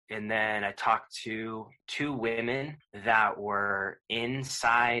And then I talked to two women that were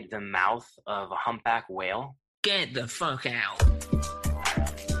inside the mouth of a humpback whale. Get the fuck out.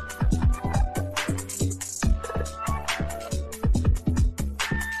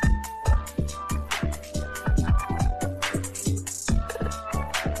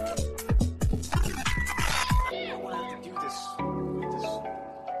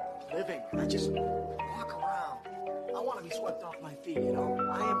 I just walk around. I want to be swept off my feet, you know?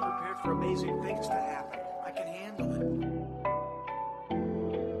 I am prepared for amazing things to happen. I can handle it.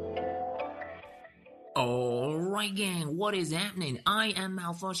 Alright gang, what is happening? I am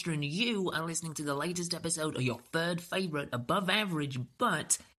Mal Foster and you are listening to the latest episode of your third favourite above average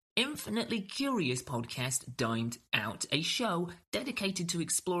but infinitely curious podcast, Dimed Out, a show dedicated to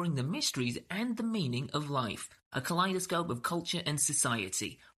exploring the mysteries and the meaning of life, a kaleidoscope of culture and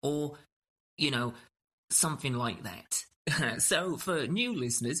society, or, you know, something like that. So, for new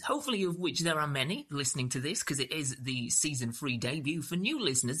listeners, hopefully of which there are many listening to this, because it is the Season 3 debut, for new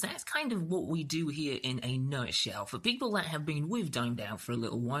listeners, that's kind of what we do here in a nutshell. For people that have been with Dimed Out for a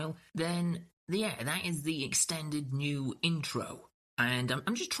little while, then, yeah, that is the extended new intro. And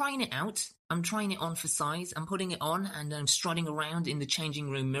I'm just trying it out. I'm trying it on for size. I'm putting it on and I'm strutting around in the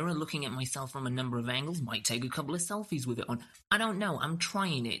changing room mirror, looking at myself from a number of angles. Might take a couple of selfies with it on. I don't know. I'm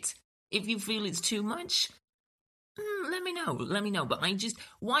trying it. If you feel it's too much, let me know. But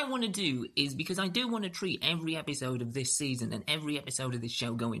what I want to do is, because I do want to treat every episode of this season and every episode of this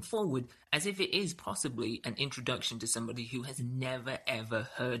show going forward as if it is possibly an introduction to somebody who has never ever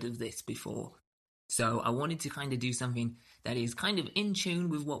heard of this before. So I wanted to kind of do something that is kind of in tune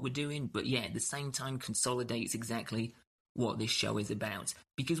with what we're doing, but yeah, at the same time consolidates exactly what this show is about.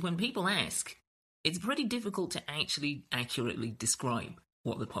 Because when people ask, it's pretty difficult to actually accurately describe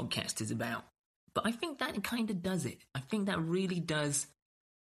what the podcast is about. But I think that kind of does it. I think that really does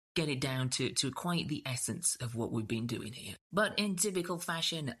get it down to quite the essence of what we've been doing here. But in typical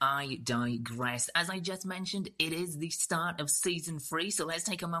fashion, I digress. As I just mentioned, it is the start of Season 3, so let's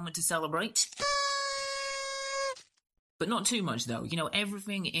take a moment to celebrate. But not too much, though. You know,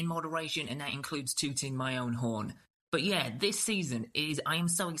 everything in moderation, and that includes tooting my own horn. But yeah, this season I am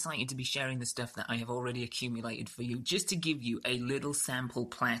so excited to be sharing the stuff that I have already accumulated for you, just to give you a little sample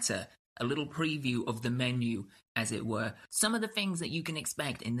platter, a little preview of the menu, as it were. Some of the things that you can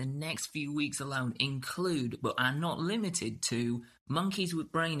expect in the next few weeks alone include, but are not limited to, monkeys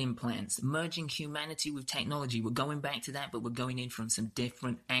with brain implants, merging humanity with technology. We're going back to that, but we're going in from some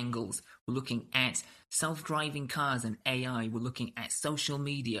different angles. We're looking at self-driving cars and AI. We're looking at social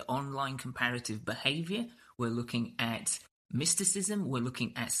media, online comparative behavior. We're looking at mysticism. We're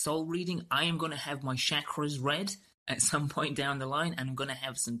looking at soul reading. I am going to have my chakras read at some point down the line, and I'm going to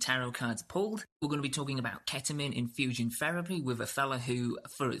have some tarot cards pulled. We're going to be talking about ketamine infusion therapy with a fella who,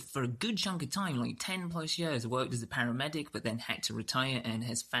 for a good chunk of time, like 10 plus years, worked as a paramedic, but then had to retire and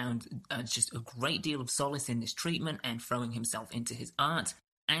has found just a great deal of solace in this treatment and throwing himself into his art.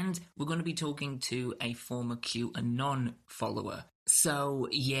 And we're going to be talking to a former QAnon follower. So,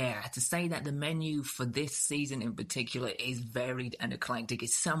 yeah, to say that the menu for this season in particular is varied and eclectic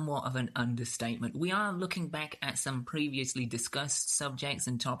is somewhat of an understatement. We are looking back at some previously discussed subjects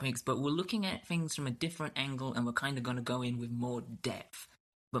and topics, but we're looking at things from a different angle and we're kind of going to go in with more depth.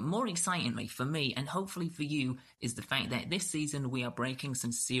 But more excitingly for me, and hopefully for you, is the fact that this season we are breaking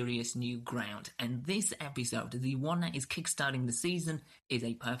some serious new ground. And this episode, the one that is kickstarting the season, is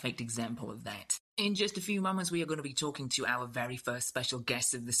a perfect example of that. In just a few moments, we are going to be talking to our very first special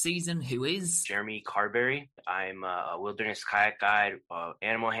guest of the season, who is Jeremy Carberry. I'm a wilderness kayak guide,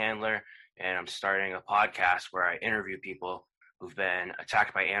 animal handler, and I'm starting a podcast where I interview people who've been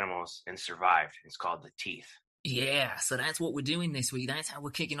attacked by animals and survived. It's called The Teeth. Yeah, so that's what we're doing this week. That's how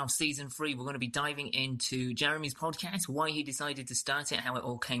we're kicking off Season 3. We're going to be diving into Jeremy's podcast, why he decided to start it, how it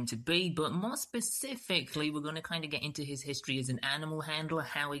all came to be, but more specifically, we're going to kind of get into his history as an animal handler,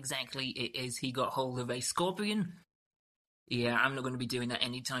 how exactly it is he got hold of a scorpion. Yeah, I'm not going to be doing that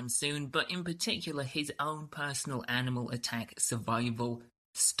anytime soon, but in particular, his own personal animal attack survival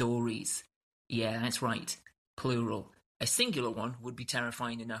stories. Yeah, that's right, plural. A singular one would be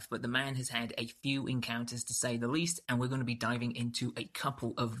terrifying enough, but the man has had a few encounters to say the least, and we're going to be diving into a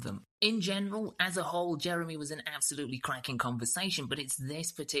couple of them. In general, as a whole, Jeremy was an absolutely cracking conversation, but it's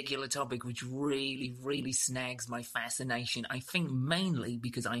this particular topic which really, really snags my fascination. I think mainly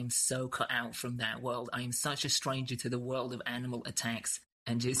because I am so cut out from that world. I am such a stranger to the world of animal attacks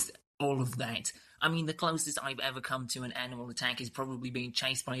and just all of that. I mean, the closest I've ever come to an animal attack is probably being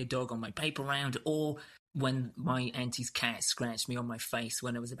chased by a dog on my paper round, or when my auntie's cat scratched me on my face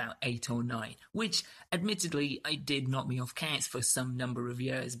when I was about 8 or 9, which, admittedly, I did knock me off cats for some number of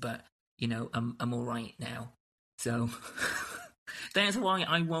years, but, I'm all right now. So... That's why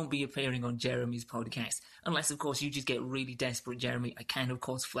I won't be appearing on Jeremy's podcast. Unless, of course, you just get really desperate, Jeremy. I can, of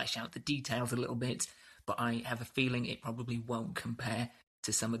course, flesh out the details a little bit, but I have a feeling it probably won't compare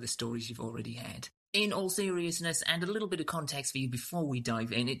to some of the stories you've already had. In all seriousness, and a little bit of context for you before we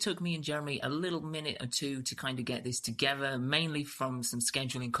dive in, it took me and Jeremy a little minute or two to kind of get this together, mainly from some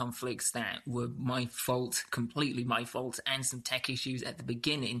scheduling conflicts that were my fault, completely my fault, and some tech issues at the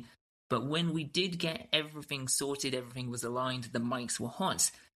beginning. But when we did get everything sorted, everything was aligned, the mics were hot,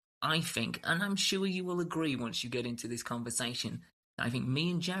 I think, and I'm sure you will agree once you get into this conversation, I think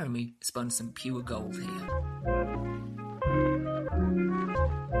me and Jeremy spun some pure gold here.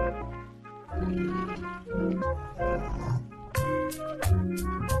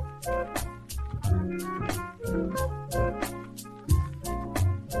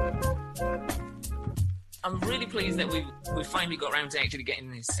 I'm really pleased that we finally got around to actually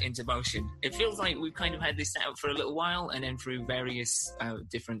getting this into motion. It feels like we've kind of had this set up for a little while, and then through various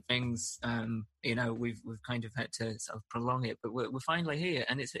different things, we've kind of had to sort of prolong it. But we're finally here,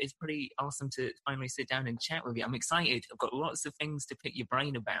 and it's pretty awesome to finally sit down and chat with you. I'm excited. I've got lots of things to pick your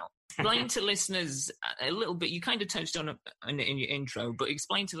brain about. Explain to listeners a little bit. You kind of touched on it in your intro, but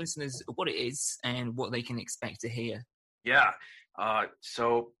explain to listeners what it is and what they can expect to hear. Yeah.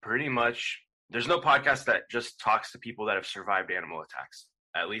 So pretty much. There's no podcast that just talks to people that have survived animal attacks,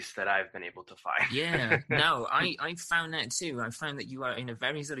 at least that I've been able to find. Yeah, no, I found that too. I found that you are in a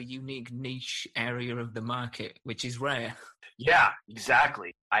very sort of unique niche area of the market, which is rare. Yeah,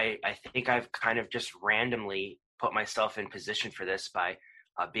 exactly. I think I've kind of just randomly put myself in position for this by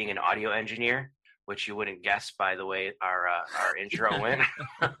being an audio engineer, which you wouldn't guess by the way our intro went.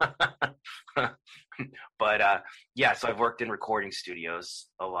 But yeah, so I've worked in recording studios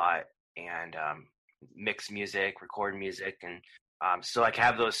a lot. And mix music, record music, and so I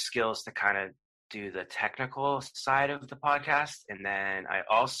have those skills to kind of do the technical side of the podcast. And then I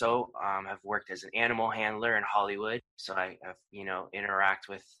also have worked as an animal handler in Hollywood, so I have interact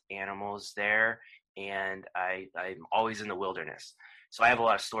with animals there, and I'm always in the wilderness. So I have a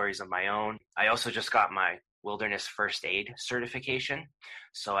lot of stories of my own. I also just got my wilderness first aid certification,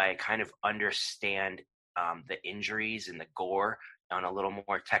 so I kind of understand the injuries and the gore on a little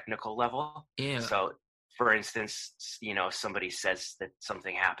more technical level. Yeah. So for instance, somebody says that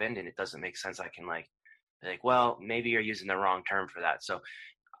something happened and it doesn't make sense. I can be like, well, maybe you're using the wrong term for that. So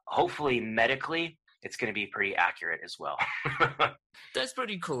hopefully medically it's going to be pretty accurate as well. That's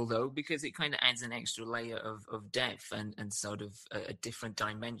pretty cool though, because it kind of adds an extra layer of depth and sort of a different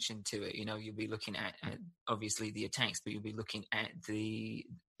dimension to it. You'll be looking at obviously the attacks, but you'll be looking at the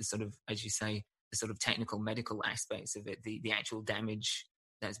sort of, as you say, the sort of technical medical aspects of it, the actual damage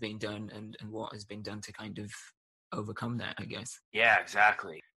that's been done and what has been done to kind of overcome that, I guess. Yeah,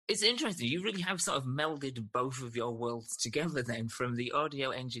 exactly. It's interesting. You really have sort of melded both of your worlds together then, from the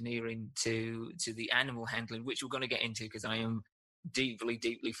audio engineering to the animal handling, which we're going to get into because I am deeply,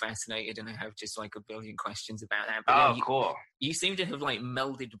 deeply fascinated and I have just like a billion questions about that. But cool. You seem to have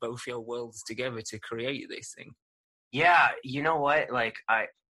melded both your worlds together to create this thing. Yeah, you know what?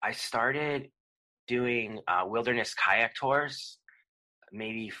 I started doing wilderness kayak tours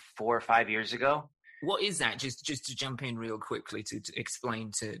maybe 4 or 5 years ago. What is that? Just to jump in real quickly to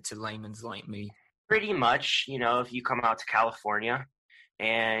explain to layman's like me. Pretty much, if you come out to California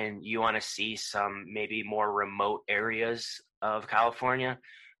and you want to see some maybe more remote areas of California,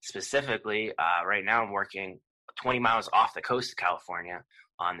 specifically, right now I'm working 20 miles off the coast of California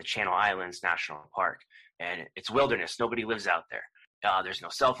on the Channel Islands National Park, and it's wilderness. Nobody lives out there. There's no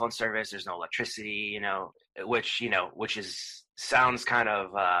cell phone service. There's no electricity, which sounds kind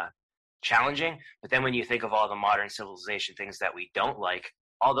of challenging. But then when you think of all the modern civilization things that we don't like,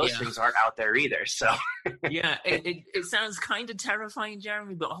 all those things aren't out there either. So yeah, it sounds kind of terrifying,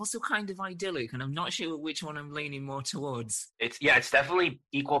 Jeremy, but also kind of idyllic. And I'm not sure which one I'm leaning more towards. It's definitely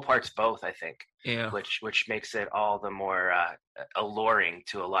equal parts both, I think. Yeah. Which makes it all the more alluring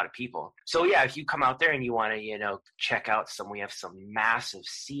to a lot of people. So yeah, if you come out there and you want to, check out we have some massive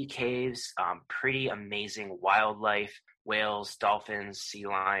sea caves, pretty amazing wildlife, whales, dolphins, sea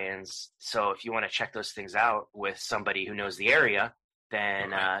lions. So if you want to check those things out with somebody who knows the area,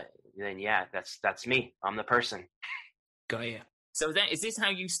 then yeah, that's me. I'm the person. Got ya. So is this how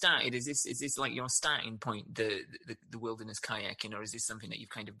you started? Is this like your starting point, the wilderness kayaking, or is this something that you've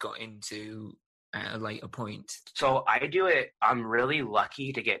kind of got into at a later point? So I do it. I'm really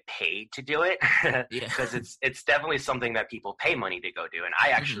lucky to get paid to do it Yeah. because it's definitely something that people pay money to go do, and I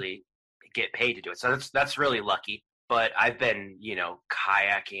actually get paid to do it. So that's really lucky. But I've been,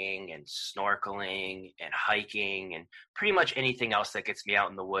 kayaking and snorkeling and hiking and pretty much anything else that gets me out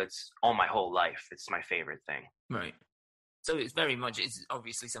in the woods all my whole life. It's my favorite thing. Right. So it's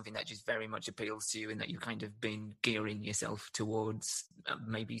obviously something that just very much appeals to you, and that you've kind of been gearing yourself towards,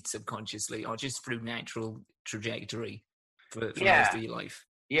 maybe subconsciously or just through natural trajectory for most of your life.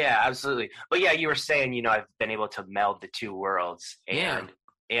 Yeah, absolutely. But yeah, you were saying, I've been able to meld the two worlds, and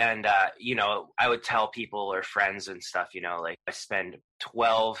I would tell people or friends and stuff, like I spend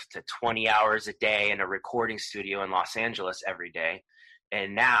 12 to 20 hours a day in a recording studio in Los Angeles every day.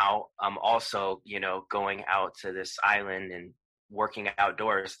 And now I'm also, going out to this island and working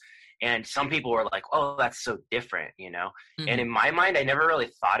outdoors. And some people were like, oh, that's so different, And in my mind, I never really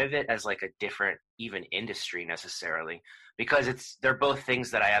thought of it as like a different even industry necessarily, because they're both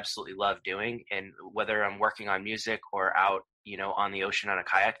things that I absolutely love doing. And whether I'm working on music or out, on the ocean on a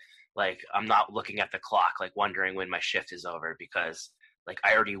kayak, like I'm not looking at the clock, like wondering when my shift is over, because like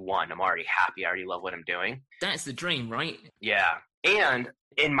I already won. I'm already happy. I already love what I'm doing. That's the dream, right? Yeah. And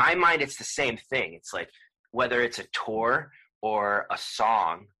in my mind, it's the same thing. It's like, whether it's a tour or a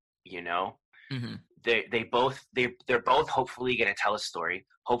song, they're both hopefully going to tell a story.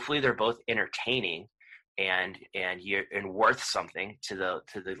 Hopefully they're both entertaining and worth something to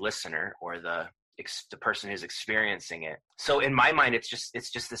the listener or the person who's experiencing it. So in my mind, it's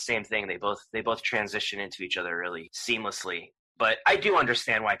just the same thing. They both transition into each other really seamlessly. But I do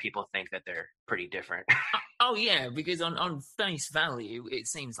understand why people think that they're pretty different. Oh, yeah, because on face value, it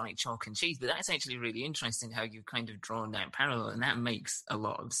seems like chalk and cheese. But that's actually really interesting how you've kind of drawn that parallel, and that makes a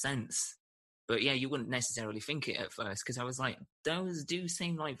lot of sense. But yeah, you wouldn't necessarily think it at first, because I was like, those do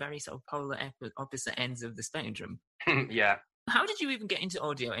seem like very sort of polar opposite ends of the spectrum. Yeah. How did you even get into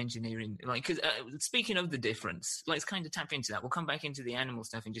audio engineering? Like, because speaking of the difference, let's kind of tap into that. We'll come back into the animal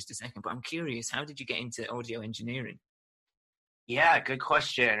stuff in just a second. But I'm curious, how did you get into audio engineering? Yeah, good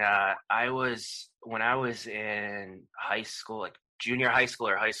question. When I was in high school, like junior high school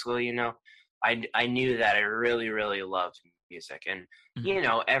or high school, I knew that I really, really loved music, and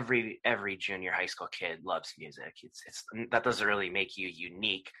every junior high school kid loves music. It's that doesn't really make you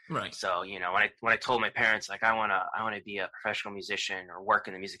unique, right? So when I told my parents like I want to be a professional musician or work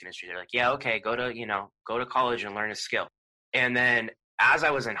in the music industry, they're like, yeah, okay, go to college and learn a skill. And then as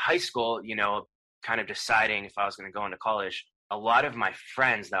I was in high school, kind of deciding if I was going to go into college, a lot of my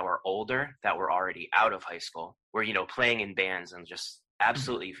friends that were older, that were already out of high school, were, playing in bands and just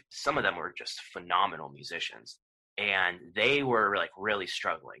absolutely, some of them were just phenomenal musicians. And they were like really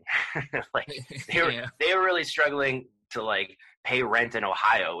struggling. Like they were really struggling to like pay rent in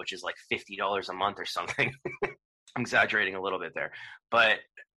Ohio, which is like $50 a month or something. I'm exaggerating a little bit there.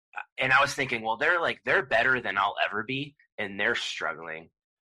 And I was thinking, well, they're better than I'll ever be, and they're struggling.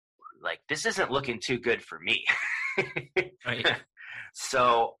 Like, this isn't looking too good for me. Right.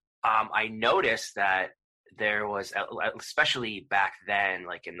 So I noticed that there was, especially back then,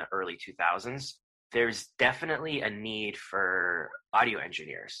 like in the early 2000s, there's definitely a need for audio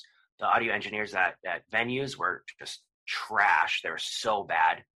engineers. The audio engineers at venues were just trash. They were so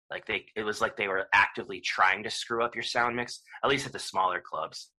bad. Like it was like they were actively trying to screw up your sound mix, at least at the smaller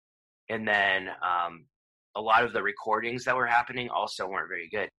clubs. And then a lot of the recordings that were happening also weren't very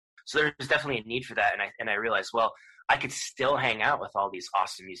good. So there's definitely a need for that. And I realized, well, I could still hang out with all these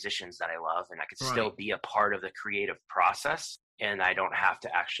awesome musicians that I love, and I could still be a part of the creative process. And I don't have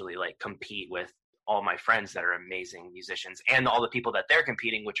to actually like compete with all my friends that are amazing musicians and all the people that they're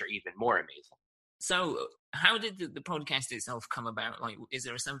competing, which are even more amazing. So how did the podcast itself come about? Like, is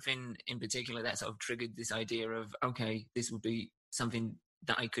there something in particular that sort of triggered this idea of, okay, this would be something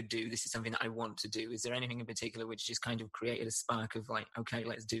that I could do. This is something that I want to do. Is there anything in particular which just kind of created a spark of like, okay,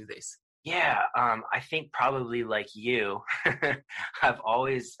 let's do this? Yeah, I think probably like you, I've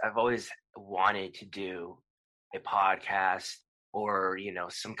always wanted to do a podcast or,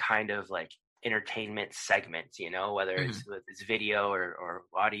 some kind of like entertainment segment, whether it's video or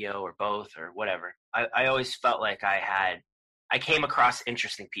audio or both or whatever. I always felt like I came across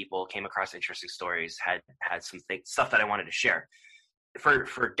interesting people, came across interesting stories, had some stuff that I wanted to share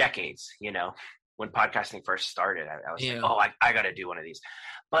for decades, when podcasting first started. I was like, oh, I got to do one of these.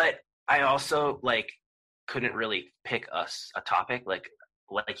 But I also like couldn't really pick a topic. Like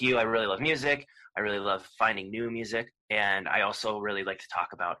you, I really love music. I really love finding new music. And I also really like to talk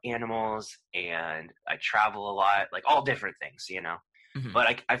about animals, and I travel a lot, like all different things,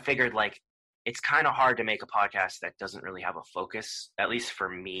 But I figured like it's kind of hard to make a podcast that doesn't really have a focus, at least for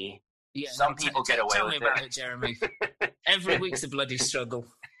me. Yeah, Some people get away tell with me about it, Jeremy. Every week's a bloody struggle.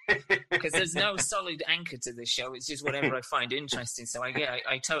 Because there's no solid anchor to this show. It's just whatever I find interesting. So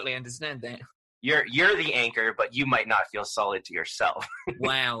I totally understand that. You're the anchor, but you might not feel solid to yourself.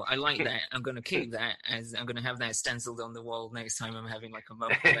 Wow, I like that. I'm going to keep that, as I'm going to have that stenciled on the wall next time I'm having like a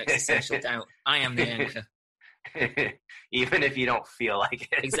moment of existential doubt. I am the anchor. Even if you don't feel like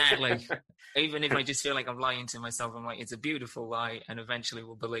it. Exactly. Even if I just feel like I'm lying to myself, I'm like, it's a beautiful lie, and eventually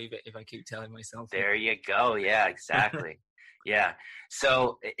will believe it if I keep telling myself. There you go. Yeah, exactly. Yeah.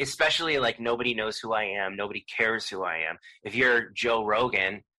 So especially like nobody knows who I am. Nobody cares who I am. If you're Joe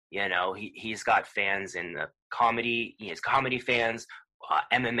Rogan, you know, he's got fans in the comedy. He has comedy fans,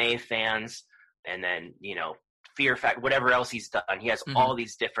 MMA fans, and then, you know, Fear Factor, whatever else he's done. He has all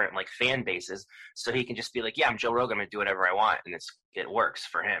these different like fan bases. So he can just be like, yeah, I'm Joe Rogan. I'm going to do whatever I want. And it works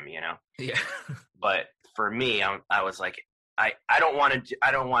for him, you know? Yeah. But for me, I was like, I want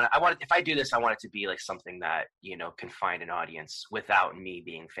if I do this, I want it to be like something that, you know, can find an audience without me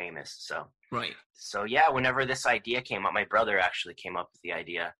being famous. So, right. So yeah, whenever this idea came up, my brother actually came up with the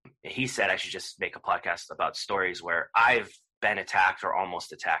idea. He said I should just make a podcast about stories where I've been attacked or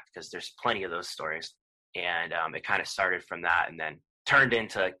almost attacked, because there's plenty of those stories. And it kind of started from that, and then turned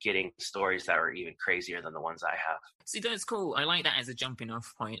into getting stories that are even crazier than the ones I have. See, that's cool. I like that as a jumping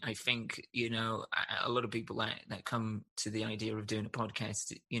off point. I think, you know, a lot of people that come to the idea of doing a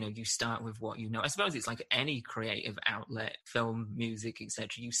podcast, you know, you start with what you know. I suppose it's like any creative outlet, film, music, etc.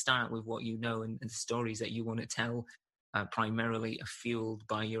 You start with what you know, and the stories that you want to tell primarily are fueled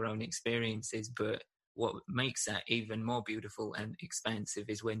by your own experiences. But what makes that even more beautiful and expansive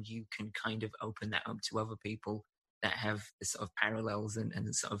is when you can kind of open that up to other people that have the sort of parallels and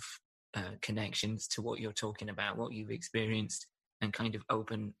sort of connections to what you're talking about, what you've experienced, and kind of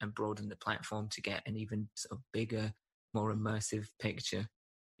open and broaden the platform to get an even sort of bigger, more immersive picture.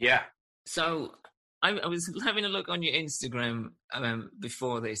 Yeah. So I was having a look on your Instagram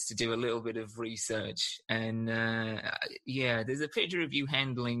before this to do a little bit of research, and yeah, there's a picture of you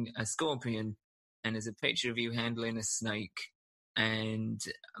handling a scorpion, and there's a picture of you handling a snake, and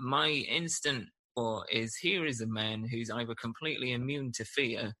my instant thought is, here is a man who's either completely immune to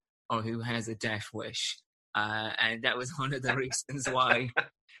fear or who has a death wish. And that was one of the reasons why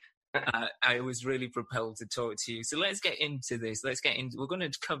I was really propelled to talk to you. So let's get into this. We're going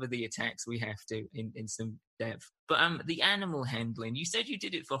to cover the attacks we have to in some depth. But the animal handling, you said you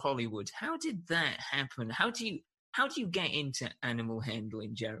did it for Hollywood. How did that happen? How do you get into animal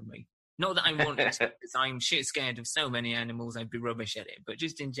handling, Jeremy? Not that I wanted to, because I'm shit scared of so many animals, I'd be rubbish at it. But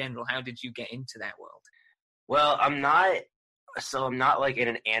just in general, how did you get into that world? Well, I'm not like in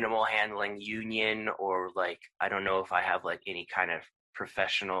an animal handling union, or like, I don't know if I have like any kind of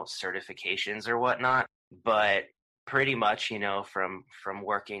professional certifications or whatnot, but pretty much, you know, from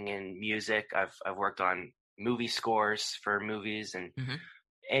working in music, I've worked on movie scores for movies,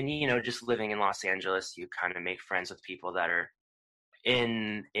 and you know, just living in Los Angeles, you kind of make friends with people that are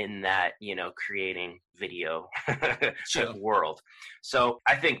in that, you know, creating video world. So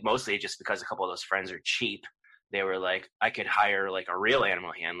I think mostly just because a couple of those friends are cheap, they were like, I could hire like a real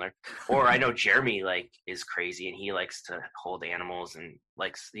animal handler. Or I know Jeremy like is crazy, and he likes to hold animals, and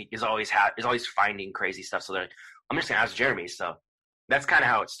like is always finding crazy stuff. So they're like, I'm just gonna ask Jeremy. So that's kind of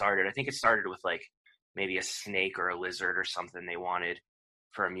how it started. I think it started with like maybe a snake or a lizard or something they wanted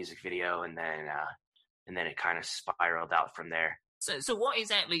for a music video, and then it kind of spiraled out from there. So what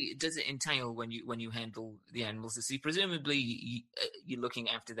exactly does it entail when you handle the animals? So presumably you're looking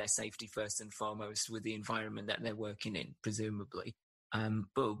after their safety first and foremost with the environment that they're working in, presumably.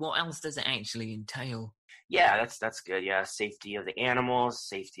 But what else does it actually entail? Yeah, that's good. Yeah, safety of the animals,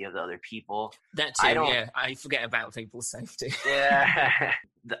 safety of the other people. That too. I forget about people's safety. Yeah,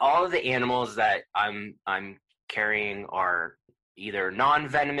 all of the animals that I'm carrying are either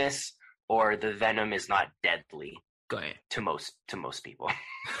non-venomous, or the venom is not deadly. Got it. To most people.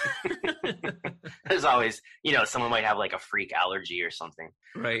 There's always, you know, someone might have like a freak allergy or something.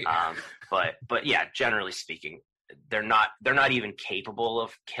 Right. But yeah, generally speaking, they're not even capable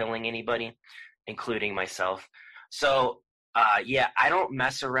of killing anybody, including myself. So yeah, I don't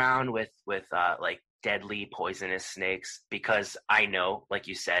mess around with like deadly poisonous snakes, because I know, like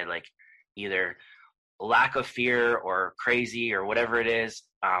you said, like either lack of fear or crazy or whatever it is.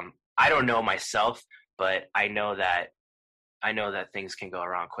 I don't know myself, but I know that things can go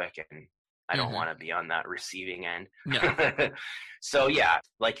around quick, and I don't want to be on that receiving end. No. So yeah,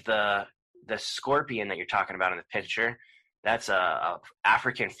 like the scorpion that you're talking about in the picture, that's a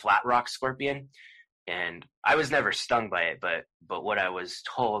African flat rock scorpion, and I was never stung by it, but what I was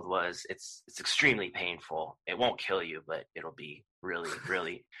told was it's extremely painful. It won't kill you, but it'll be really,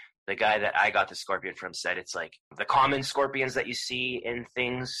 really the guy that I got the scorpion from said it's like the common scorpions that you see in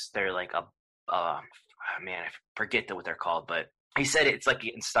things. They're like man, I forget what they're called, but he said it's like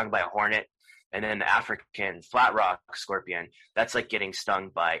getting stung by a hornet. And then the African flat rock scorpion, that's like getting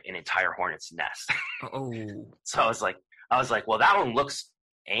stung by an entire hornet's nest. Oh. So I was like, well, that one looks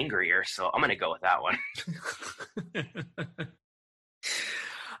angrier, so I'm gonna go with that one.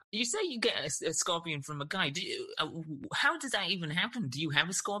 You say you get a scorpion from a guy. How does that even happen? Do you have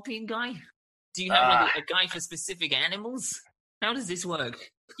a scorpion guy? Do you have like a guy for specific animals? How does this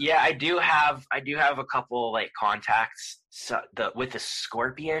work? Yeah, I do have a couple like contacts. So with the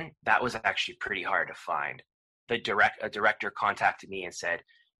scorpion, that was actually pretty hard to find. A director contacted me and said,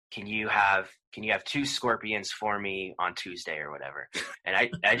 Can you have 2 scorpions for me on Tuesday or whatever? And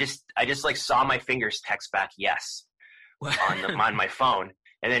I just like saw my fingers text back yes on my phone.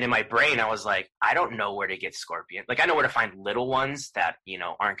 And then in my brain, I was like, I don't know where to get scorpion. Like, I know where to find little ones that,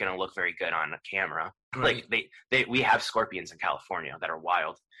 aren't going to look very good on a camera. Right. Like, we have scorpions in California that are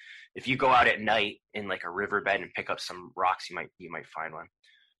wild. If you go out at night in, like, a riverbed and pick up some rocks, you might find one.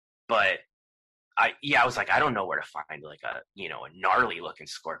 But, I was like, I don't know where to find, like, a gnarly-looking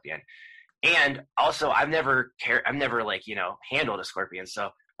scorpion. And also, I've never, like, handled a scorpion. So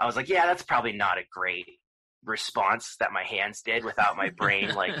I was like, yeah, that's probably not a great response that my hands did without my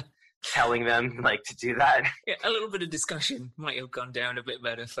brain like telling them like to do that. Yeah, a little bit of discussion might have gone down a bit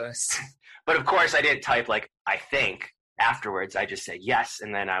better first. But of course I didn't type like I think afterwards. I just said yes,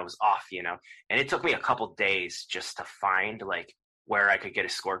 and then I was off, and it took me a couple days just to find like where I could get a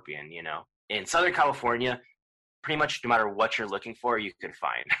scorpion. In Southern California, pretty much no matter what you're looking for, you can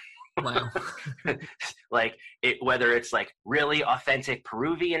find. Wow. Like whether it's like really authentic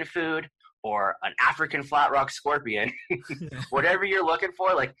Peruvian food or an African flat rock scorpion, whatever you're looking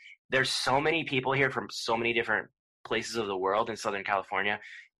for, like there's so many people here from so many different places of the world in Southern California,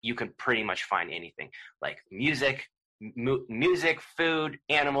 you can pretty much find anything, like music, food,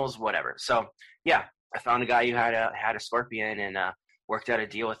 animals, whatever. So yeah, I found a guy who had a scorpion and worked out a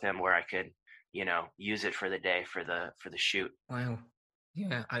deal with him where I could, use it for the day for the shoot. Wow.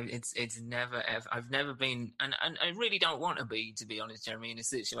 Yeah, it's never ever. I've never been, and I really don't want to be honest, Jeremy, in a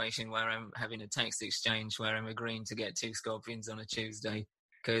situation where I'm having a text exchange where I'm agreeing to get 2 scorpions on a Tuesday,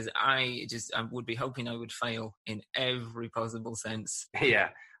 because I would be hoping I would fail in every possible sense. Yeah,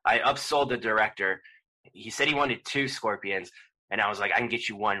 I upsold the director. He said he wanted 2 scorpions, and I was like, I can get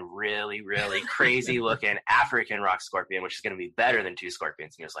you one really, really crazy looking African rock scorpion, which is going to be better than 2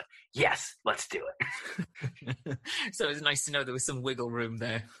 scorpions. And he was like, yes, let's do it. So it's nice to know there was some wiggle room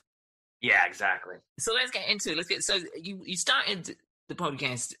there. Yeah, exactly. So let's get into it. So you started the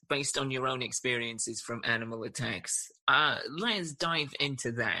podcast based on your own experiences from animal attacks. Let's dive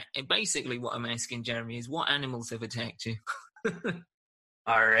into that. And basically what I'm asking, Jeremy, is what animals have attacked you?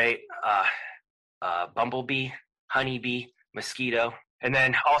 All right. Bumblebee, honeybee, mosquito, and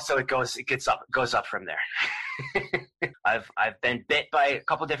then also it goes up from there. I've been bit by a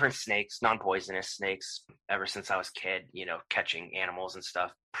couple different snakes, non-poisonous snakes, ever since I was a kid, catching animals and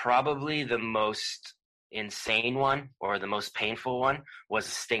stuff. Probably the most insane one or the most painful one was a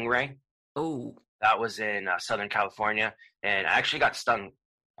stingray. Oh, that was in Southern California, and I actually got stung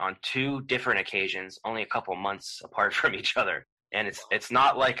on 2 different occasions, only a couple months apart from each other. And it's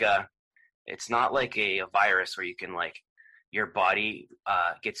not like a virus where you can like your body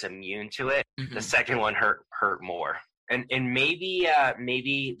gets immune to it. Mm-hmm. The second one hurt more, and maybe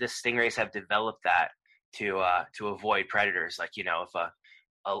the stingrays have developed that to avoid predators. Like if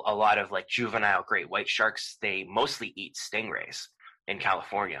a lot of like juvenile great white sharks, they mostly eat stingrays in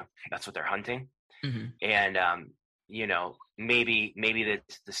California. That's what they're hunting. Mm-hmm. And maybe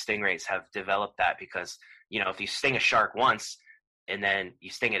the stingrays have developed that because if you sting a shark once and then you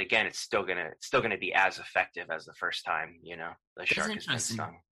sting it again, it's still gonna be as effective as the first time. The shark has been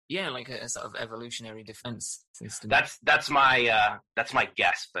stung. Yeah, like a sort of evolutionary defense system. That's my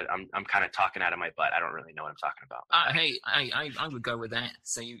guess, but I'm kind of talking out of my butt. I don't really know what I'm talking about. Hey, I would go with that.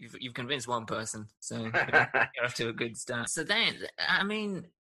 So you've convinced one person, so you're off to a good start. So then, I mean,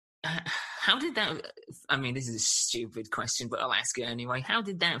 how did that? I mean, this is a stupid question, but I'll ask it anyway. How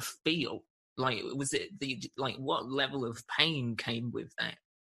did that feel? Like, was it what level of pain came with that?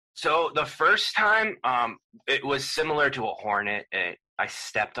 So the first time, it was similar to a hornet. I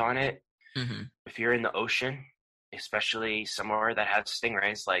stepped on it. Mm-hmm. If you're in the ocean, especially somewhere that has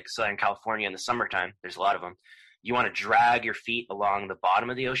stingrays, like Southern California in the summertime, there's a lot of them. You want to drag your feet along the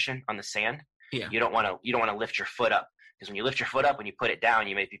bottom of the ocean on the sand. Yeah. You don't want to lift your foot up, because when you lift your foot up, when you put it down,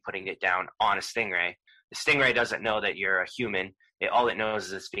 you may be putting it down on a stingray. The stingray doesn't know that you're a human. All it knows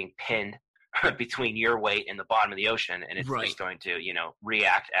is it's being pinned between your weight and the bottom of the ocean, and it's just going to,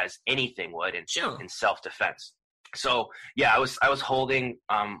 react as anything would in self-defense. So yeah, I was holding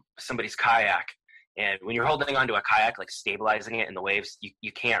somebody's kayak, and when you're holding onto a kayak, like stabilizing it in the waves,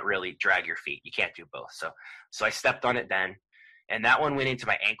 you can't really drag your feet. You can't do both. So I stepped on it then, and that one went into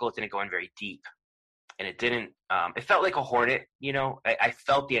my ankle. It didn't go in very deep, and it didn't. It felt like a hornet. I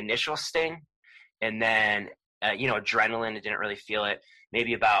felt the initial sting, and then adrenaline. I didn't really feel it.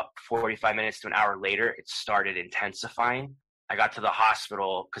 Maybe about 45 minutes to an hour later, it started intensifying. I got to the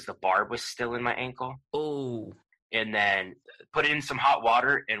hospital because the barb was still in my ankle. Oh. And then put it in some hot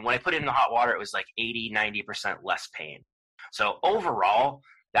water. And when I put it in the hot water, it was like 80-90% less pain. So overall,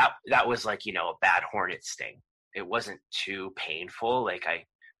 that was like, a bad hornet sting. It wasn't too painful. Like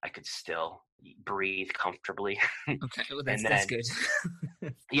I could still breathe comfortably. Okay, well, that's good.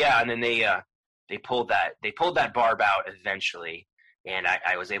 Yeah, and then they pulled that barb out eventually, and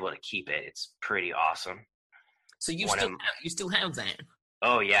I was able to keep it. It's pretty awesome. So you still have that?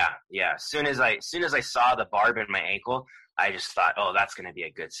 Oh yeah. As soon as I saw the barb in my ankle, I just thought, oh, that's going to be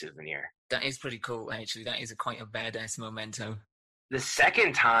a good souvenir. That is pretty cool, actually. That is quite a badass memento. The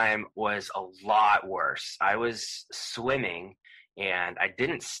second time was a lot worse. I was swimming and I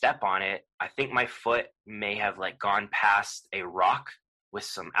didn't step on it. I think my foot may have like gone past a rock with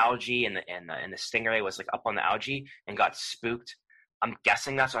some algae, and the stingray was like up on the algae and got spooked. I'm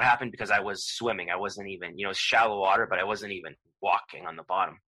guessing that's what happened because I was swimming. I wasn't even, shallow water, but I wasn't even walking on the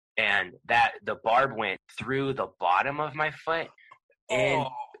bottom. And the barb went through the bottom of my foot and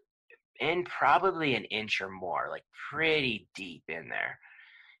in probably an inch or more, like pretty deep in there.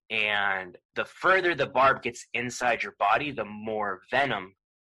 And the further the barb gets inside your body, the more venom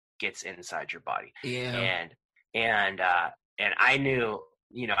gets inside your body. Yeah. And I knew,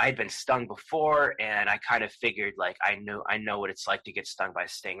 I'd been stung before, and I kind of figured like I know what it's like to get stung by a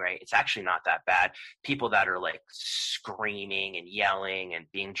stingray. It's actually not that bad. People that are like screaming and yelling and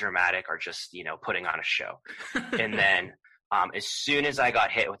being dramatic are just, putting on a show. And then as soon as I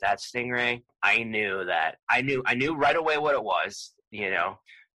got hit with that stingray, I knew right away what it was,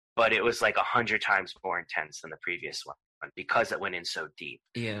 but it was like 100 times more intense than the previous one because it went in so deep.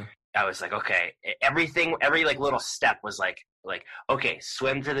 Yeah. I was like, okay, every like little step was like, okay,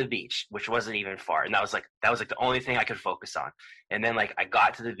 swim to the beach, which wasn't even far. And that was like the only thing I could focus on. And then like I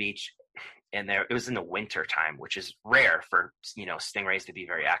got to the beach, and it was in the winter time, which is rare for, stingrays to be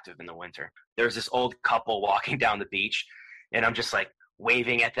very active in the winter. There was this old couple walking down the beach, and I'm just like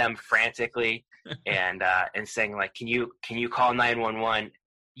waving at them frantically and saying like, can you call 911?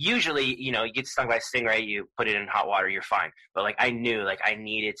 Usually, you get stung by a stingray, you put it in hot water, you're fine. But like I knew like I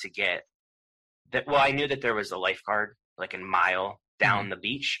needed to get that. Well, I knew that there was a lifeguard like a mile down the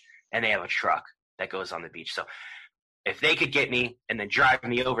beach, and they have a truck that goes on the beach. So if they could get me and then drive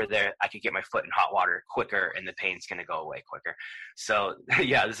me over there, I could get my foot in hot water quicker, and the pain's going to go away quicker. So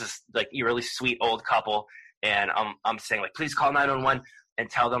yeah, this is like a really sweet old couple. And I'm saying like, please call 911 and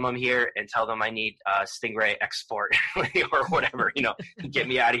tell them I'm here, and tell them I need stingray export or whatever, get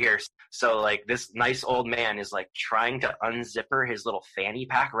me out of here. So like this nice old man is like trying to unzipper his little fanny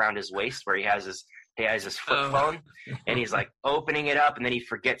pack around his waist where he has his flip phone, and he's like opening it up, and then he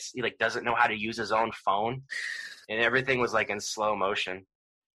forgets, he like doesn't know how to use his own phone, and everything was like in slow motion.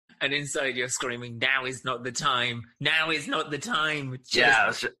 And inside you're screaming, now is not the time. Now is not the time.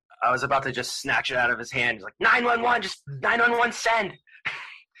 Yeah, I was about to just snatch it out of his hand. He's like, 911, just 911 send.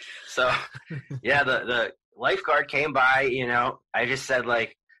 So yeah, the lifeguard came by, I just said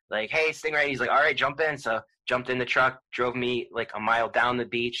like, hey, stingray. He's like, all right, jump in. So jumped in the truck, drove me like a mile down the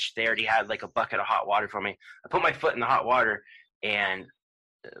beach. They already had like a bucket of hot water for me. I put my foot in the hot water, and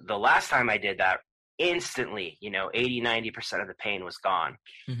the last time I did that, instantly, 80-90% of the pain was gone.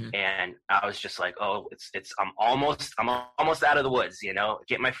 Mm-hmm. And I was just like, oh, I'm almost out of the woods,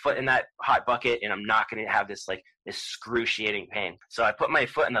 get my foot in that hot bucket, and I'm not going to have this like excruciating pain. So I put my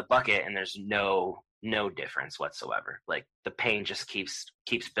foot in the bucket, and there's no difference whatsoever. Like the pain just keeps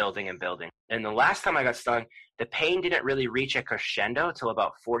building and building. And the last time I got stung, the pain didn't really reach a crescendo till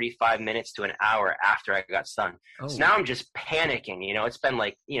about 45 minutes to an hour after I got stung. Oh. So now I'm just panicking, it's been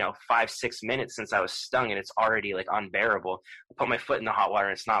like, 5-6 minutes since I was stung, and it's already like unbearable. I put my foot in the hot water,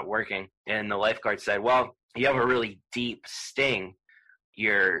 and it's not working. And the lifeguard said, well, you have a really deep sting.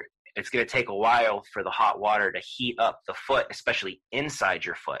 It's going to take a while for the hot water to heat up the foot, especially inside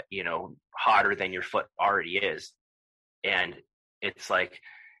your foot, hotter than your foot already is. And it's like,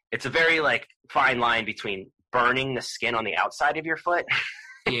 it's a very like fine line between burning the skin on the outside of your foot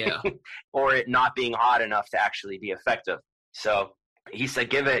yeah, or it not being hot enough to actually be effective. So he said,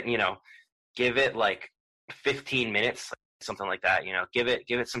 give it like 15 minutes, something like that, give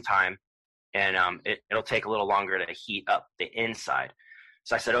it some time. and it'll take a little longer to heat up the inside.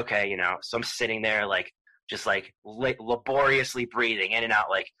 So I said, okay, you know. So I'm sitting there like just like laboriously breathing in and out,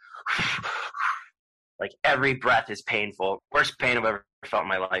 like every breath is painful. Worst pain I've ever felt in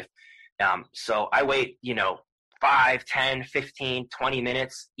my life. So I wait, you know, 5, 10, 15, 20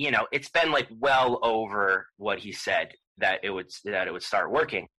 minutes. You know, it's been like well over what he said that it would start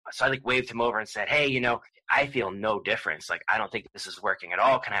working. So I like waved him over and said, hey, you know, I feel no difference. Like, I don't think this is working at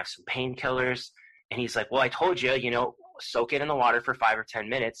all. Can I have some painkillers? And he's like, well, I told you, you know, soak it in the water for 5 or 10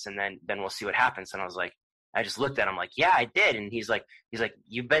 minutes and then we'll see what happens. And I was like, I just looked at him like, yeah, I did. And he's like,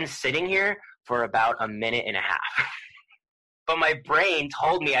 you've been sitting here for about a minute and a half. But my brain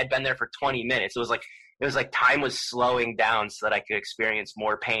told me I'd been there for 20 minutes. It was like time was slowing down so that I could experience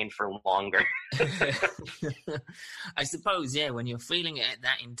more pain for longer. I suppose, yeah, when you're feeling it at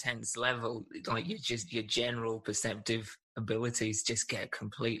that intense level, like your general perceptive abilities just get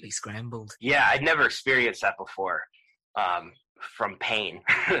completely scrambled. Yeah, I'd never experienced that before from pain.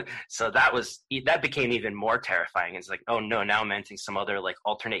 So that became even more terrifying. It's like, oh no, now I'm entering some other like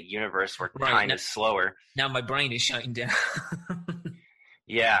alternate universe where time is slower. Now my brain is shutting down.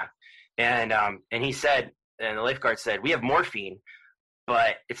 Yeah. And he said, and the lifeguard said, we have morphine,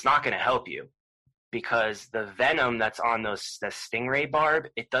 but it's not going to help you because the venom that's on the stingray barb,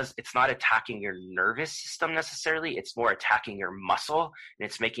 it's not attacking your nervous system necessarily. It's more attacking your muscle, and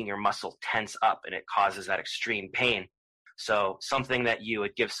it's making your muscle tense up, and it causes that extreme pain. So something that you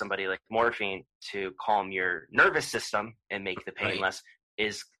would give somebody like morphine to calm your nervous system and make the pain less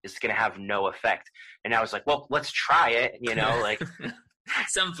is going to have no effect. And I was like, well, let's try it, you know, like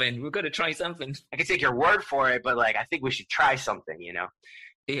something. We've got to try something. I can take your word for it, but like I think we should try something, you know.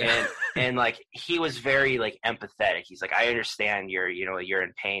 Yeah. And like he was very like empathetic. He's like, I understand you're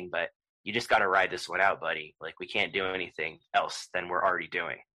in pain, but you just got to ride this one out, buddy. Like we can't do anything else than we're already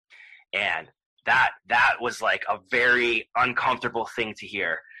doing. And that was like a very uncomfortable thing to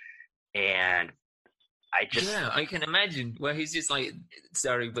hear. And I can imagine where he's just like,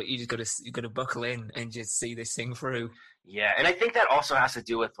 sorry, but you got to buckle in and just see this thing through. Yeah, and I think that also has to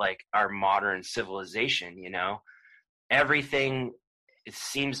do with like our modern civilization, you know. Everything, it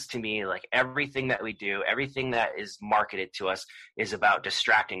seems to me like everything that we do, everything that is marketed to us is about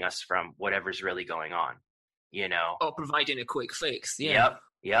distracting us from whatever's really going on, you know. Or providing a quick fix. Yeah.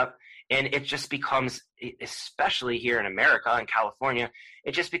 Yep. And it just becomes, especially here in America and California,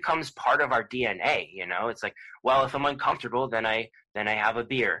 it just becomes part of our DNA, you know. It's like, well, if I'm uncomfortable, then I have a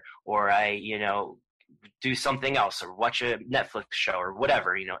beer, or I, you know, do something else, or watch a Netflix show, or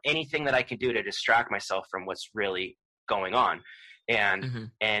whatever, you know, anything that I can do to distract myself from what's really going on.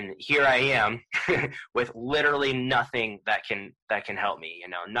 And here I am with literally nothing that can help me, you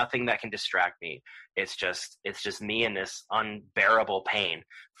know, nothing that can distract me. It's just me in this unbearable pain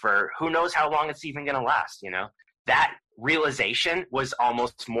for who knows how long it's even going to last, you know. That realization was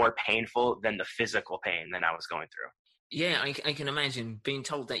almost more painful than the physical pain that I was going through. Yeah, I can imagine being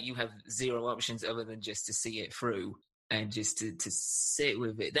told that you have zero options other than just to see it through and just to sit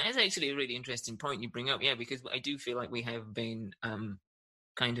with it. That is actually a really interesting point you bring up, yeah, because I do feel like we have been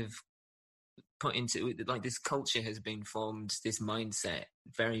kind of put into it, like this culture has been formed, this mindset,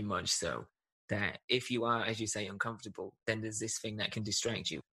 very much so, that if you are, as you say, uncomfortable, then there's this thing that can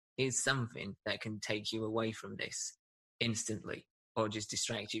distract you. Here's something that can take you away from this instantly, or just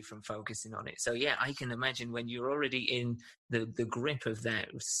distract you from focusing on it. So yeah, I can imagine when you're already in the grip of that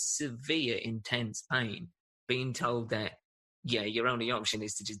severe, intense pain, being told that, yeah, your only option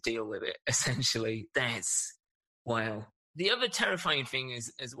is to just deal with it, essentially, that's, wow. The other terrifying thing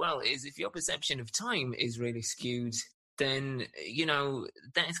is, as well, is if your perception of time is really skewed, then, you know,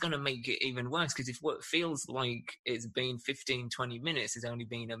 that's going to make it even worse, because if what feels like it's been 15, 20 minutes has only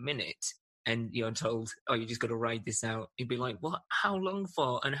been a minute, and you're told, oh, you just got to ride this out, you'd be like, what? How long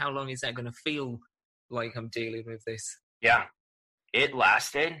for? And how long is that going to feel like I'm dealing with this? Yeah, it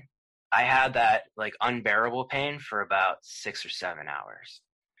lasted. I had that like unbearable pain for about 6 or 7 hours.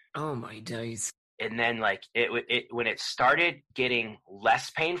 Oh my days. And then like it when it started getting less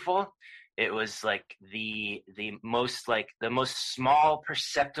painful, it was like the most small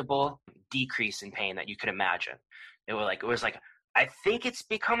perceptible decrease in pain that you could imagine. It was like I think it's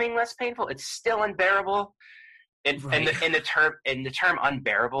becoming less painful. It's still unbearable. And the term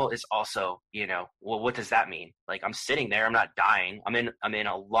unbearable is also, you know, well, what does that mean? Like, I'm sitting there, I'm not dying, I'm in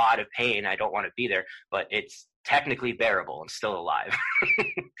a lot of pain, I don't want to be there, but it's technically bearable, I'm still alive.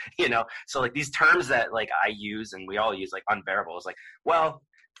 You know, so like these terms that like I use and we all use, like unbearable, is like, well,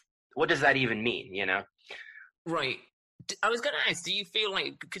 what does that even mean, you know? Right. I was going to ask, do you feel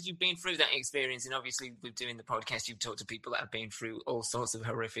like, because you've been through that experience, and obviously with doing the podcast, you've talked to people that have been through all sorts of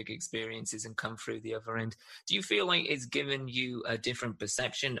horrific experiences and come through the other end. Do you feel like it's given you a different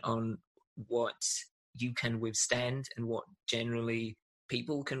perception on what you can withstand and what generally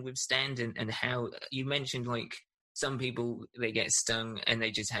people can withstand, and how you mentioned like some people, they get stung and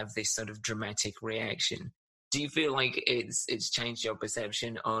they just have this sort of dramatic reaction? Do you feel like it's changed your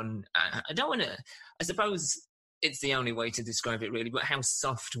perception on, I don't want to, I suppose it's the only way to describe it really, but how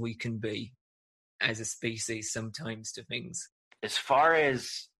soft we can be as a species sometimes to things? As far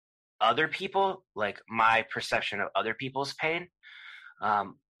as other people, like my perception of other people's pain,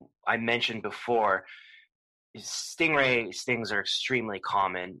 I mentioned before, stingray stings are extremely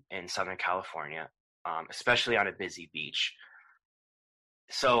common in Southern California, especially on a busy beach.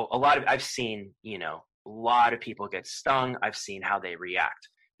 So I've seen, a lot of people get stung. I've seen how they react,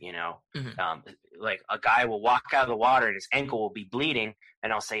 like a guy will walk out of the water and his ankle will be bleeding,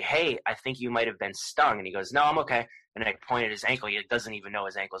 and I'll say, hey, I think you might have been stung. And he goes, no, I'm okay. And I point at his ankle. He doesn't even know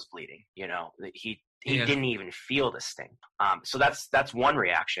his ankle's bleeding. He didn't even feel the sting. So that's one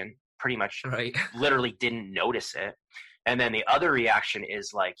reaction. Pretty much right. Literally didn't notice it. And then the other reaction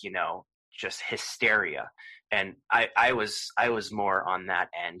is like, just hysteria. And I was more on that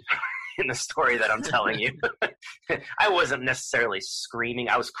end in the story that I'm telling you. I wasn't necessarily screaming.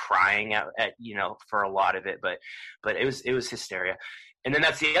 I was crying at for a lot of it, but it was hysteria. And then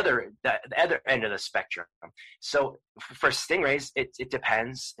that's the other end of the spectrum. So for stingrays, it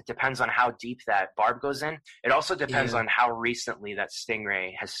depends. It depends on how deep that barb goes in. It also depends on how recently that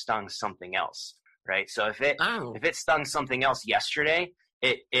stingray has stung something else, right? So if it stung something else yesterday,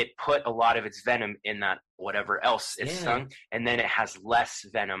 it put a lot of its venom in that whatever else it stung, and then it has less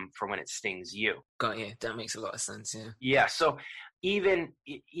venom for when it stings you. Got you. That makes a lot of sense, yeah. Yeah, so even,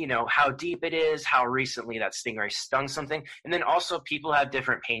 how deep it is, how recently that stingray stung something, and then also people have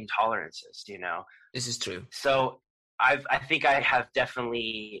different pain tolerances, This is true. So I think I have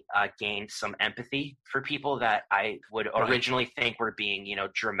definitely gained some empathy for people that I would originally think were being,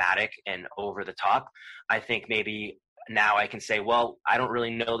 dramatic and over the top. I think maybe now I can say, well, I don't really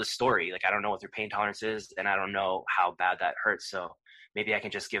know the story. Like, I don't know what their pain tolerance is, and I don't know how bad that hurts. So maybe I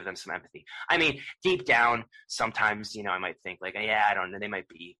can just give them some empathy. I mean, deep down, sometimes, I might think like, yeah, I don't know. They might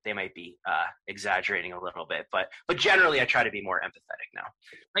be exaggerating a little bit, but generally I try to be more empathetic now.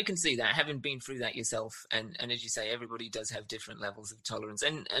 I can see that, having been through that yourself. And as you say, everybody does have different levels of tolerance.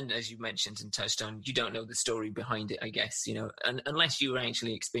 And as you mentioned and touched on, you don't know the story behind it, I guess, and unless you're